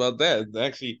to say about that.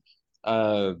 Actually,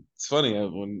 it's funny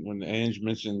when Ange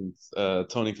mentioned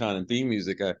Tony Khan and theme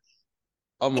music, I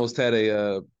almost had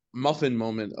a muffin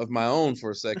moment of my own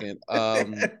for a second.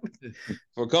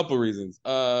 For a couple of reasons.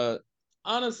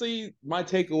 Honestly, my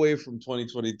takeaway from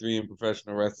 2023 in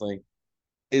professional wrestling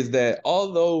is that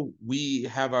although we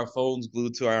have our phones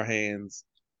glued to our hands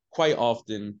quite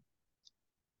often,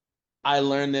 I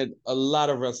learned that a lot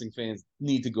of wrestling fans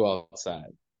need to go outside.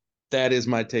 That is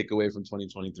my takeaway from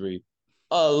 2023.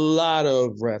 A lot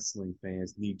of wrestling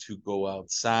fans need to go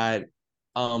outside.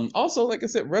 Also, like I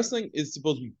said, wrestling is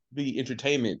supposed to be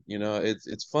entertainment. You know,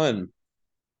 it's fun,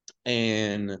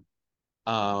 and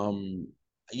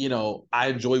you know, I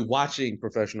enjoy watching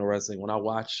professional wrestling. When I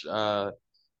watch,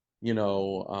 you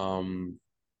know,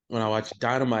 when I watch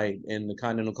Dynamite in the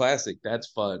Continental Classic, that's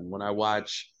fun. When I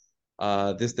watch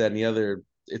this, that, and the other,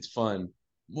 it's fun.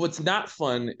 What's not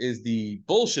fun is the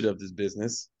bullshit of this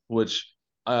business, which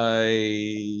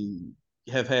I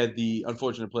have had the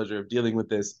unfortunate pleasure of dealing with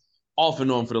this off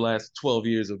and on for the last 12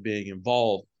 years of being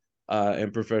involved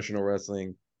in professional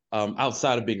wrestling,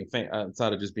 outside of being a fan,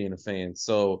 outside of just being a fan.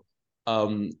 So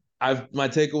my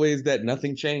takeaway is that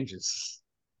nothing changes.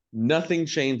 Nothing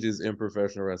changes in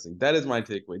professional wrestling. That is my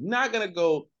takeaway. Not gonna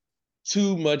go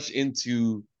too much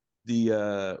into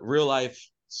the real life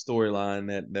storyline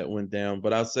that went down,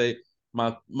 but I'll say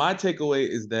my takeaway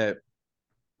is that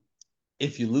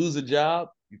if you lose a job,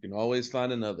 you can always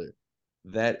find another.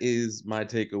 That is my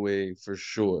takeaway for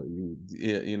sure.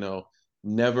 You know,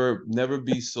 never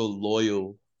be so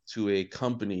loyal to a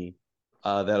company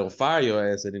that'll fire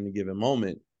your ass at any given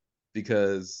moment,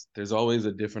 because there's always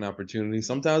a different opportunity,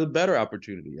 sometimes a better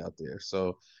opportunity out there.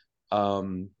 So,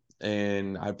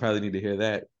 and I probably need to hear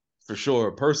that for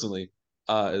sure personally,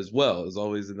 as well. There's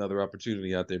always another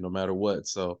opportunity out there, no matter what.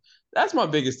 So that's my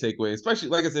biggest takeaway, especially,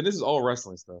 like I said, this is all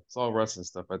wrestling stuff. It's all wrestling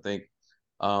stuff. I think,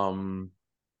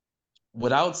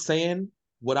 without saying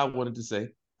what I wanted to say,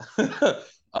 what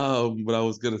I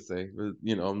was gonna say, but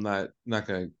you know, I'm not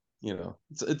gonna, you know,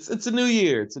 it's a new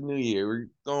year. It's a new year. We're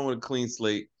going with a clean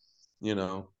slate, you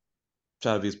know,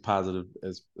 try to be as positive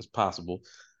as possible.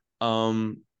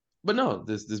 But no,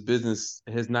 this business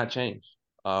has not changed.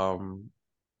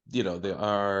 You know, there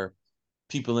are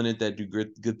people in it that do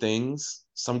good things,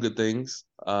 some good things,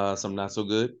 some not so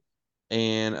good.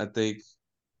 And I think,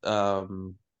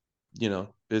 you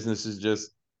know, business is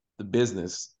just the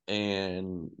business.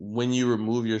 And when you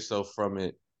remove yourself from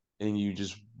it and you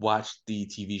just watch the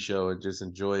TV show and just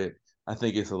enjoy it, I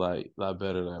think it's a lot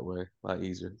better that way, a lot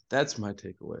easier. That's my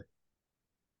takeaway.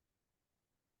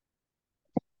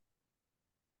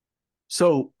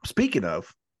 So speaking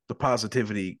of the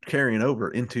positivity carrying over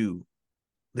into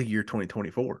the year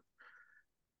 2024,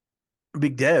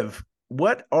 Big Dev,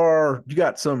 what are you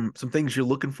got some things you're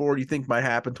looking for you think might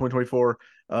happen 2024?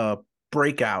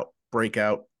 Breakout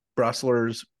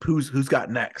wrestlers, who's got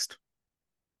next?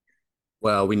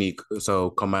 Well, we need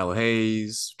Carmelo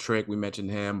Hayes, Trick, we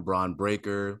mentioned him, Braun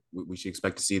Breaker. We should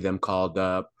expect to see them called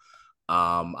up.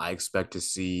 I expect to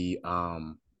see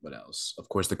what else? Of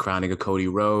course, the crowning of Cody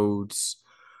Rhodes.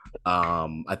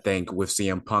 I think with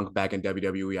CM Punk back in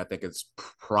WWE, I think it's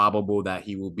probable that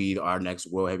he will be our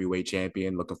next World Heavyweight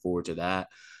Champion. Looking forward to that.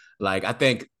 Like, I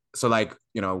think so. Like,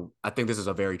 you know, I think this is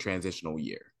a very transitional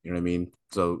year. You know what I mean?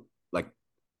 So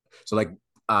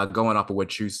going off of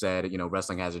what you said, you know,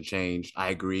 wrestling hasn't changed. I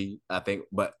agree. I think,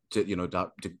 but to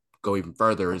go even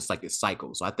further, it's like this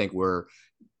cycle. So I think we're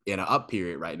in an up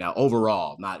period right now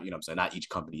overall. Not, you know what I'm saying, not each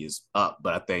company is up,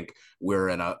 but I think we're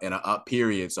in an up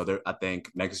period. So I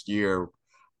think next year,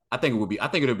 I think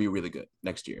it'll be really good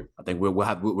next year. I think we're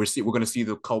going to see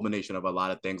the culmination of a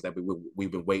lot of things that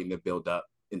we've been waiting to build up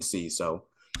and see. So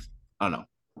I don't know.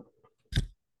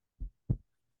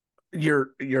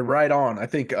 You're right on. I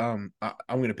think I'm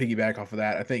going to piggyback off of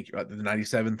that. I think the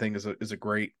 97 thing is a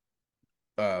great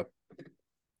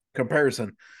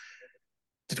comparison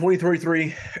to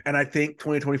 2023, and I think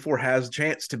 2024 has a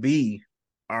chance to be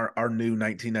our new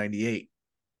 1998,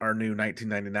 our new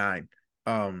 1999.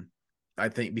 I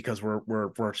think because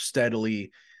we're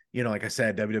steadily, you know, like I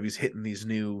said, WWE's hitting these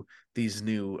new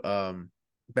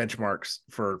benchmarks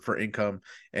for income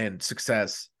and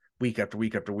success week after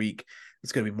week after week.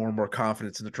 It's going to be more and more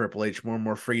confidence in the Triple H, more and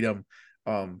more freedom.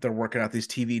 They're working out these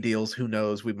TV deals. Who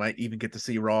knows? We might even get to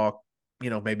see Raw,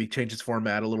 maybe change its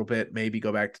format a little bit, maybe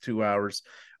go back to 2 hours.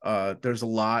 There's a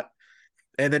lot.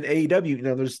 And then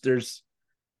AEW, there's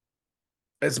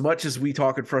as much as we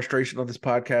talk in frustration on this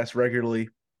podcast regularly,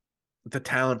 the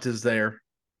talent is there.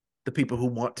 The people who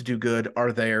want to do good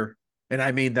are there. And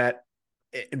I mean that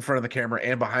in front of the camera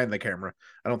and behind the camera.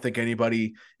 I don't think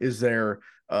anybody is there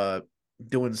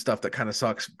doing stuff that kind of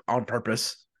sucks on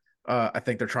purpose. I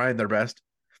think they're trying their best.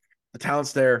 The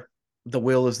talent's there. The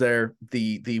will is there.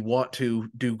 The want to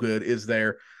do good is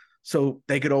there. So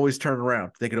they could always turn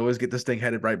around. They could always get this thing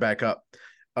headed right back up.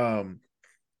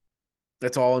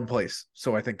 That's all in place.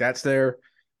 So I think that's there.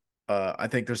 I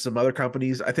think there's some other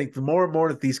companies. I think the more and more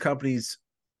that these companies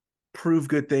prove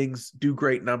good things, do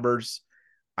great numbers,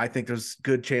 I think there's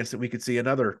good chance that we could see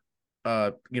another,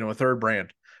 a third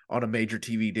brand on a major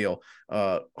TV deal.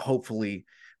 Hopefully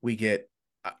we get,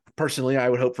 personally, I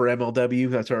would hope for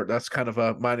MLW. That's kind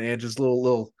of mine and Angie's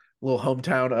little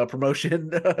hometown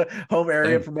promotion, home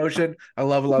area promotion. I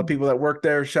love a lot of people that work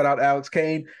there. Shout out Alex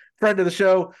Kane, friend of the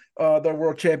show, the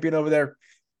world champion over there.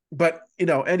 But,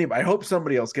 anyway, I hope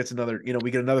somebody else gets another, we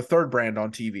get another third brand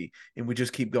on TV and we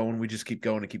just keep going. We just keep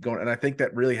going and keep going. And I think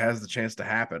that really has the chance to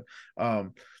happen.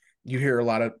 You hear a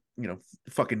lot of,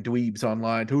 fucking dweebs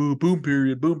online, boom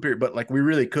period. But like, we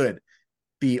really could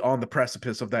be on the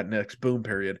precipice of that next boom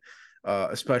period,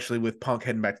 especially with Punk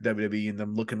heading back to WWE and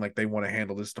them looking like they want to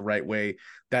handle this the right way.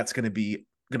 That's going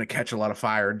to catch a lot of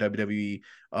fire in WWE.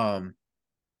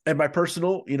 And my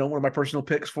personal, one of my personal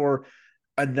picks for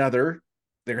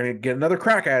they're going to get another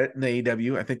crack at it in the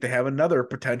AEW. I think they have another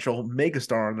potential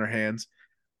megastar on their hands.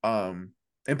 And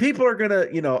people are going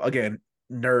to, again,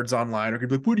 nerds online are going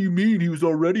to be like, what do you mean he was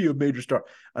already a major star?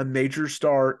 A major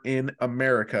star in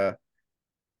America.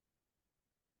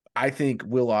 I think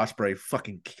Will Ospreay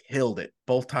fucking killed it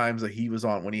both times that he was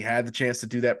on. When he had the chance to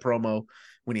do that promo,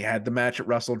 when he had the match at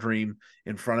Wrestle Dream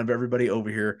in front of everybody over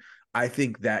here, I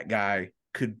think that guy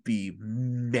could be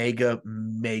mega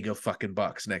fucking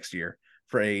bucks next year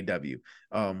for AEW.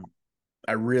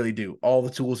 I really do. All the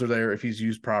tools are there if he's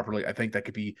used properly. I think that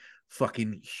could be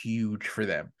fucking huge for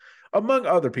them, among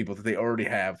other people that they already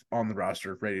have on the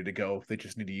roster ready to go. They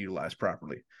just need to utilize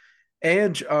properly.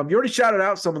 And you already shouted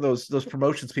out some of those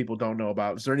promotions people don't know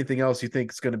about. Is there anything else you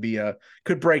think is going to be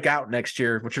could break out next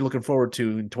year, what you're looking forward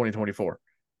to in 2024?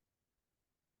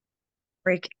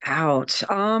 Break out.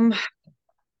 I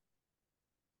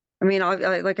mean, I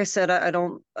like I said, I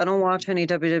don't watch any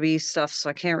WWE stuff,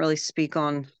 so I can't really speak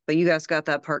on. But you guys got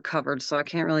that part covered, so I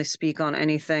can't really speak on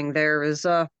anything. There is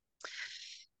who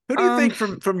do you think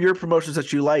from your promotions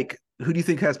that you like? Who do you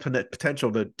think has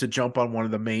potential to jump on one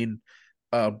of the main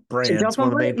brands, one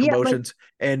of the main promotions,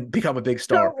 and become a big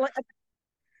star? So,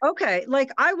 okay,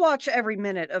 I watch every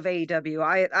minute of AEW.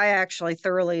 I actually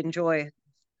thoroughly enjoy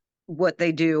what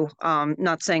they do.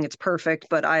 Not saying it's perfect,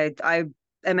 but I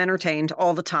am entertained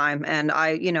all the time, and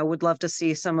I would love to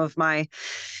see some of my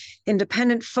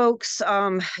independent folks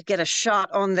get a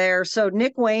shot on there. So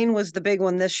Nick Wayne was the big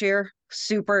one this year.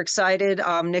 Super excited.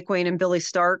 Nick Wayne and Billy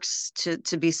Starks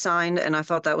to be signed, and I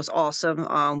thought that was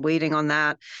awesome. Waiting on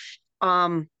that.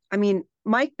 I mean,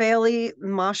 Mike Bailey,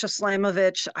 Masha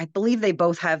Slamovich, I believe they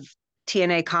both have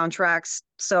TNA contracts.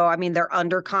 So, I mean, they're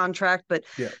under contract, but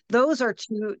those are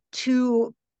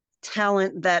two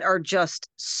talent that are just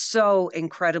so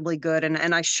incredibly good.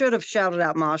 And I should have shouted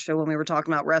out Masha when we were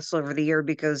talking about Wrestler of the Year,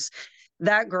 because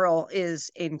that girl is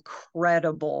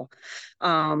incredible.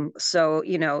 So,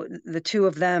 the two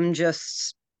of them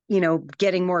just,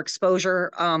 getting more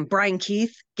exposure. Brian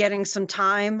Keith getting some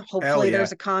time. Hopefully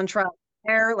there's a contract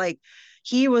there. Like,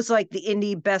 he was like the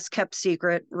indie best kept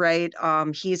secret, right?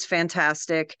 He's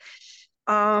fantastic.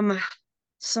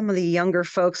 Some of the younger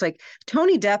folks, like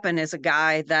Tony Deppen, is a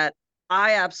guy that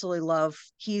I absolutely love.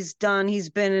 He's been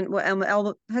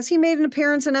in, has he made an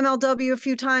appearance in MLW a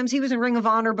few times? He was in Ring of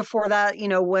Honor before that,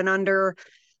 went under.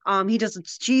 He does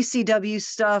GCW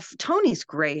stuff. Tony's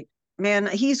great, man.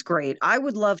 He's great. I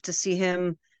would love to see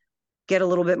him get a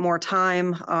little bit more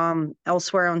time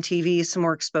elsewhere on TV, some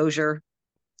more exposure.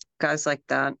 Guys like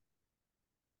that.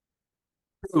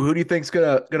 Who do you think's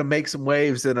gonna make some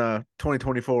waves in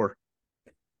 2024?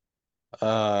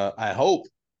 I hope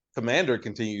Commander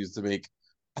continues to make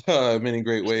many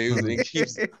great waves and he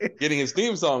keeps getting his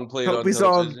theme song played on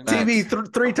television.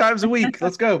 TV three times a week.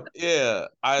 Let's go. Yeah,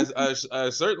 I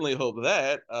certainly hope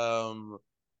that,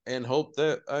 and hope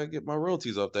that I get my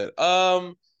royalties off that.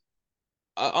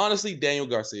 Honestly, Daniel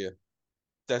Garcia,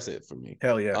 that's it for me.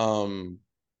 Hell yeah.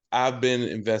 I've been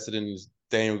invested in this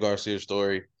Daniel Garcia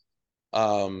story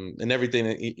and everything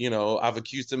that, I've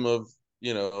accused him of,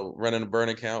 running a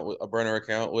burner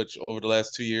account, which over the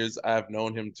last 2 years, I've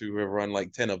known him to have run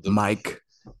like 10 of them. Mike.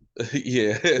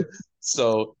 Yeah.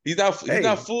 So he's not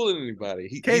fooling anybody.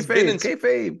 He's been in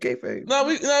kayfabe. No,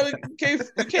 we can't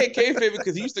kayfabe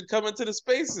because he used to come into the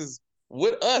spaces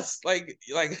with us like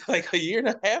a year and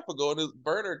a half ago in his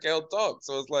burner account talk.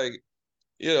 So it's like,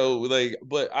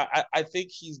 but I think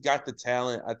he's got the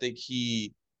talent. I think he's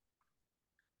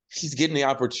getting the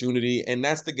opportunity, and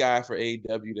that's the guy for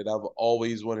AEW that I've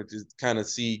always wanted to kind of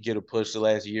see get a push the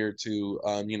last year or two.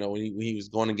 When he was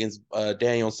going against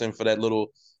Danielson for that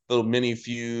little mini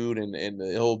feud and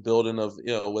the whole building of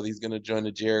whether he's going to join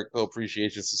the Jericho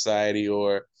Appreciation Society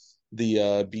or the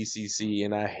BCC,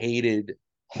 and I hated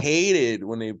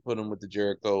when they put him with the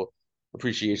Jericho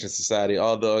Appreciation Society.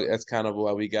 Although that's kind of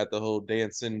why we got the whole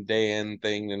Dancing Dan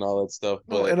thing and all that stuff.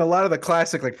 But and a lot of the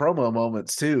classic like promo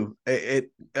moments too.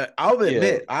 I'll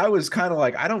admit, I was kind of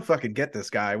like, I don't fucking get this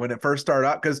guy when it first started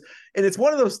out, and it's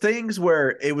one of those things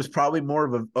where it was probably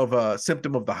more of a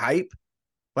symptom of the hype.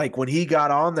 Like when he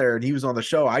got on there and he was on the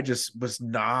show, I just was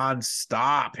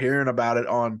nonstop hearing about it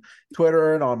on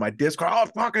Twitter and on my Discord. Oh,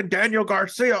 fucking Daniel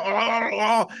Garcia.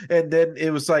 And then it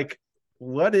was like,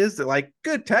 what is it? Like,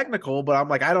 good technical, but I'm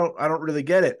like, I don't really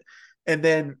get it. And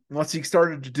then once he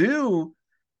started to do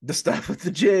the stuff with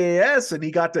the JAS and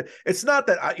he got to, it's not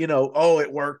that,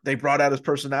 it worked. They brought out his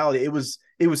personality. It was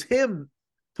him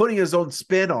putting his own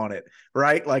spin on it,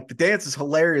 right? Like the dance is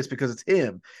hilarious because it's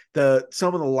him.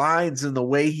 Some of the lines and the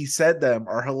way he said them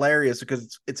are hilarious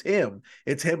because it's him.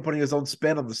 It's him putting his own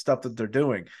spin on the stuff that they're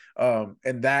doing.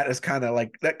 And that is kind of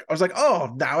like that. I was like,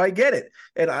 oh, now I get it.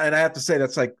 And I have to say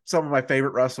that's like some of my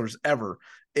favorite wrestlers ever.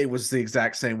 It was the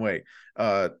exact same way.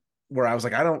 Where I was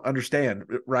like, I don't understand,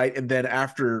 right? And then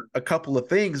after a couple of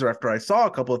things, or after I saw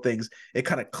a couple of things, it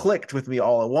kind of clicked with me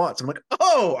all at once. I'm like,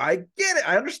 oh, I get it.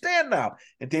 I understand now.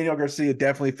 And Daniel Garcia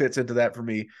definitely fits into that for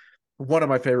me. One of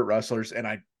my favorite wrestlers, and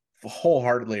I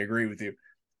wholeheartedly agree with you.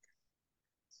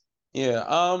 Yeah.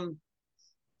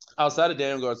 Outside of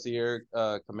Daniel Garcia,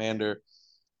 Commander,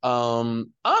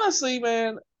 honestly,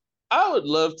 man, I would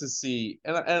love to see,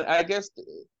 and I guess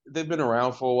they've been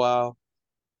around for a while,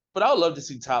 but I would love to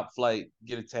see Top Flight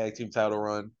get a tag team title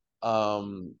run.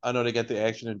 I know they got the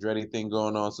Action and Andretti thing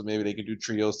going on, so maybe they could do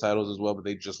trios titles as well, but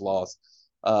they just lost,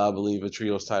 I believe, a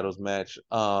trios titles match.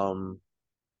 Like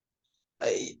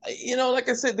I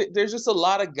said, there's just a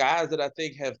lot of guys that I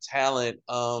think have talent.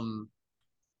 I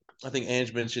think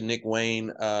Ange mentioned Nick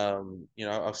Wayne.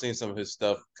 I've seen some of his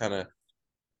stuff kind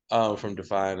of from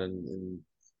Define and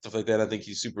stuff like that. I think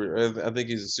he's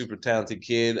a super talented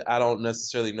kid. I don't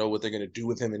necessarily know what they're gonna do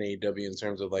with him in AEW in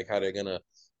terms of like how they're gonna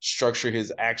structure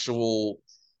his actual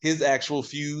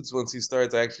feuds once he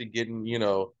starts actually getting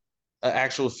an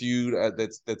actual feud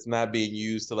that's not being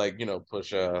used to like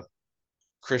push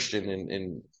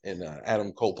Christian and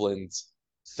Adam Copeland's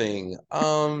thing.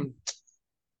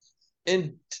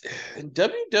 In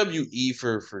WWE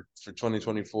for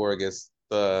 2024, I guess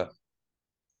the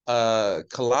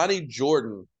Kalani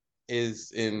Jordan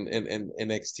is in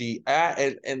NXT.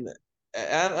 I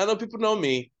know people know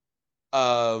me.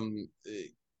 I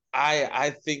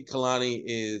think Kalani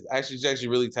is she's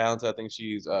really talented. I think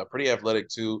she's pretty athletic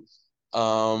too.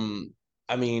 I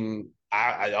mean,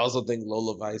 I also think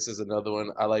Lola Vice is another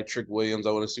one. I like Trick Williams.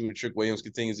 I want to see what Trick Williams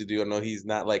continues to do. I know he's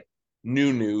not like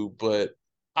new, but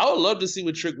I would love to see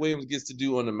what Trick Williams gets to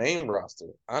do on the main roster.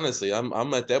 Honestly,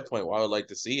 I'm at that point where I would like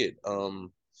to see it.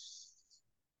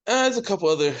 There's a couple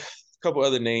other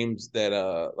names that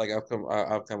like I've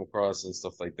come across and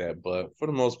stuff like that, but for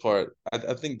the most part,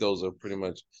 I think those are pretty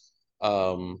much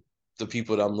the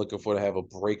people that I'm looking for to have a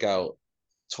breakout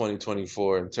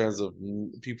 2024 in terms of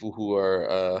people who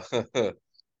are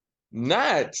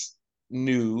not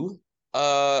new.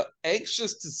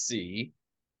 Anxious to see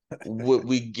what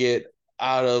we get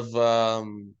out of a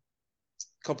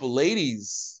couple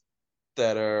ladies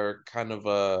that are kind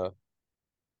of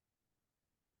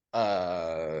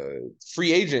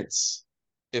free agents,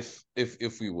 if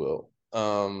we will.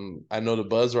 I know the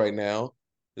buzz right now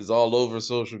is all over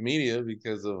social media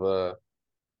because of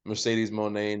Mercedes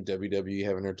Moné and WWE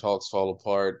having their talks fall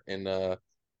apart, and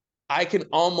I can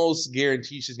almost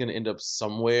guarantee she's going to end up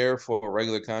somewhere for a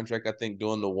regular contract. I think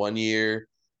doing the 1 year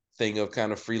thing of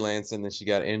kind of freelancing, and she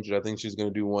got injured. I think she's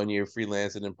going to do 1 year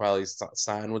freelance and then probably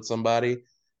sign with somebody.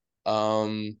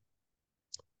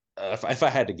 If I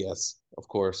had to guess, of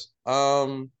course.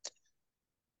 I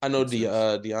know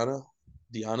Deanna.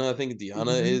 I think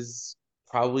Deanna is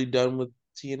probably done with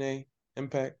TNA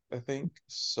Impact, I think.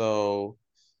 So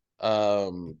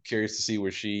curious to see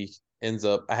where she ends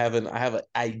up. I have an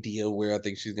idea where I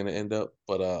think she's gonna end up,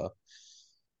 but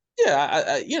yeah,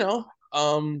 I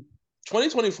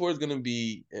 2024 is gonna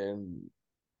be, and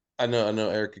I know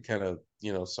Erica kind of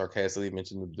sarcastically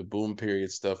mentioned the boom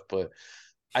period stuff, but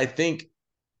I think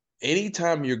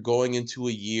anytime you're going into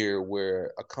a year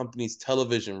where a company's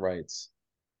television rights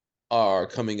are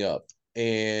coming up,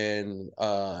 and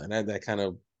that kind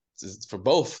of is for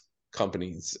both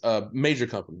companies, major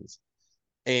companies,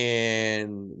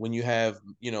 and when you have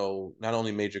not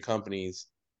only major companies,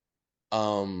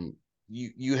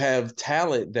 you have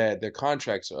talent that their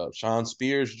contracts are up. Sean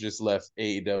Spears just left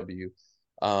AEW.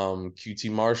 QT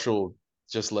Marshall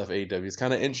just left AEW. It's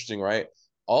kind of interesting, right?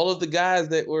 All of the guys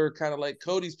that were kind of like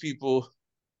Cody's people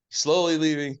slowly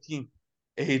leaving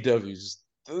AEW. Just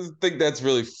I think that's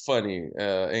really funny,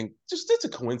 and just it's a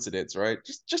coincidence, right?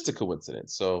 Just a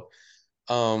coincidence. So,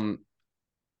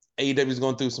 AEW is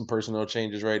going through some personnel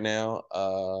changes right now.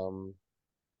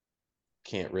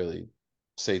 Can't really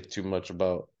say too much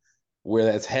about where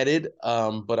that's headed.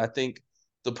 But I think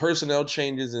the personnel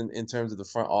changes in terms of the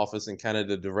front office and kind of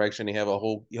the direction, they have a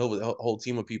whole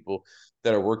team of people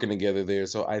that are working together there.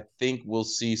 So I think we'll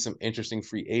see some interesting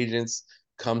free agents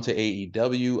come to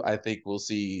AEW. I think we'll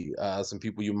see some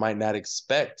people you might not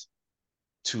expect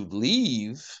to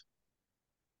leave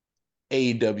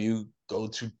AEW go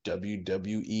to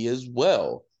WWE as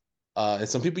well, and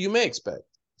some people you may expect.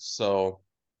 So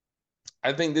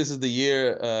I think this is the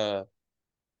year.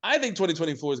 I think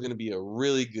 2024 is going to be a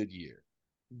really good year.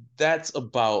 That's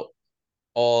about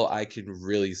all I can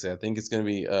really say. I think it's going to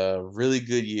be a really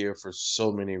good year for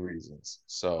so many reasons.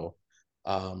 So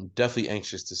definitely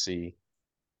anxious to see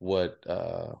what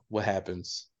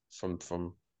happens from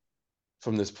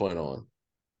this point on.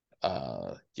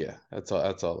 Yeah, that's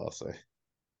all I'll say.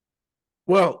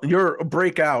 Well, your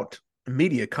breakout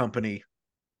media company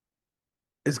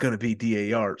is going to be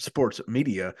DAR Sports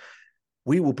Media.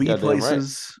 We will be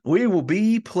places. Right. We will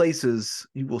be places.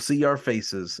 You will see our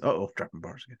faces. Dropping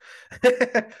bars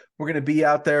again. We're going to be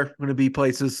out there. We're going to be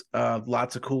places.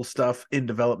 Lots of cool stuff in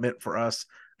development for us.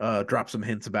 Drop some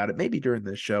hints about it maybe during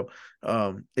this show.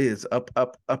 Is up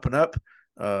and up.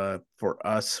 For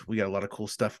us, we got a lot of cool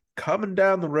stuff coming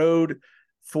down the road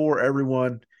for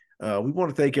everyone. We want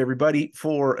to thank everybody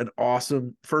for an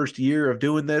awesome first year of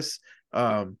doing this.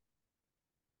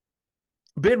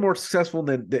 Been more successful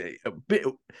than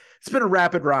it's been a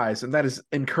rapid rise, and that has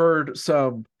incurred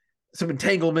some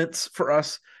entanglements for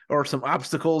us, or some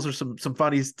obstacles, or some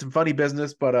funny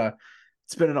business. But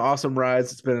it's been an awesome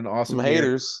rise. It's been an awesome some year.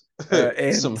 Haters,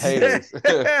 some haters.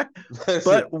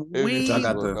 But we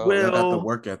got the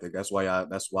work ethic. That's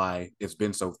why it's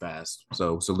been so fast.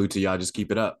 So salute to y'all. Just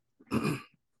keep it up.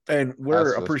 And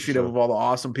we're appreciative of all the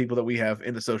awesome people that we have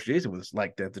in association with us,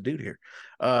 like Devon Dude here.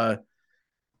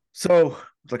 So,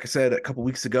 like I said a couple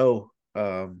weeks ago,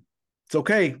 it's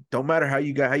okay. Don't matter how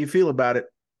you feel about it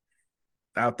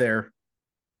out there,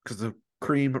 because the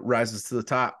cream rises to the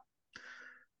top.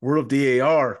 World of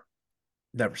DAR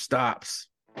never stops.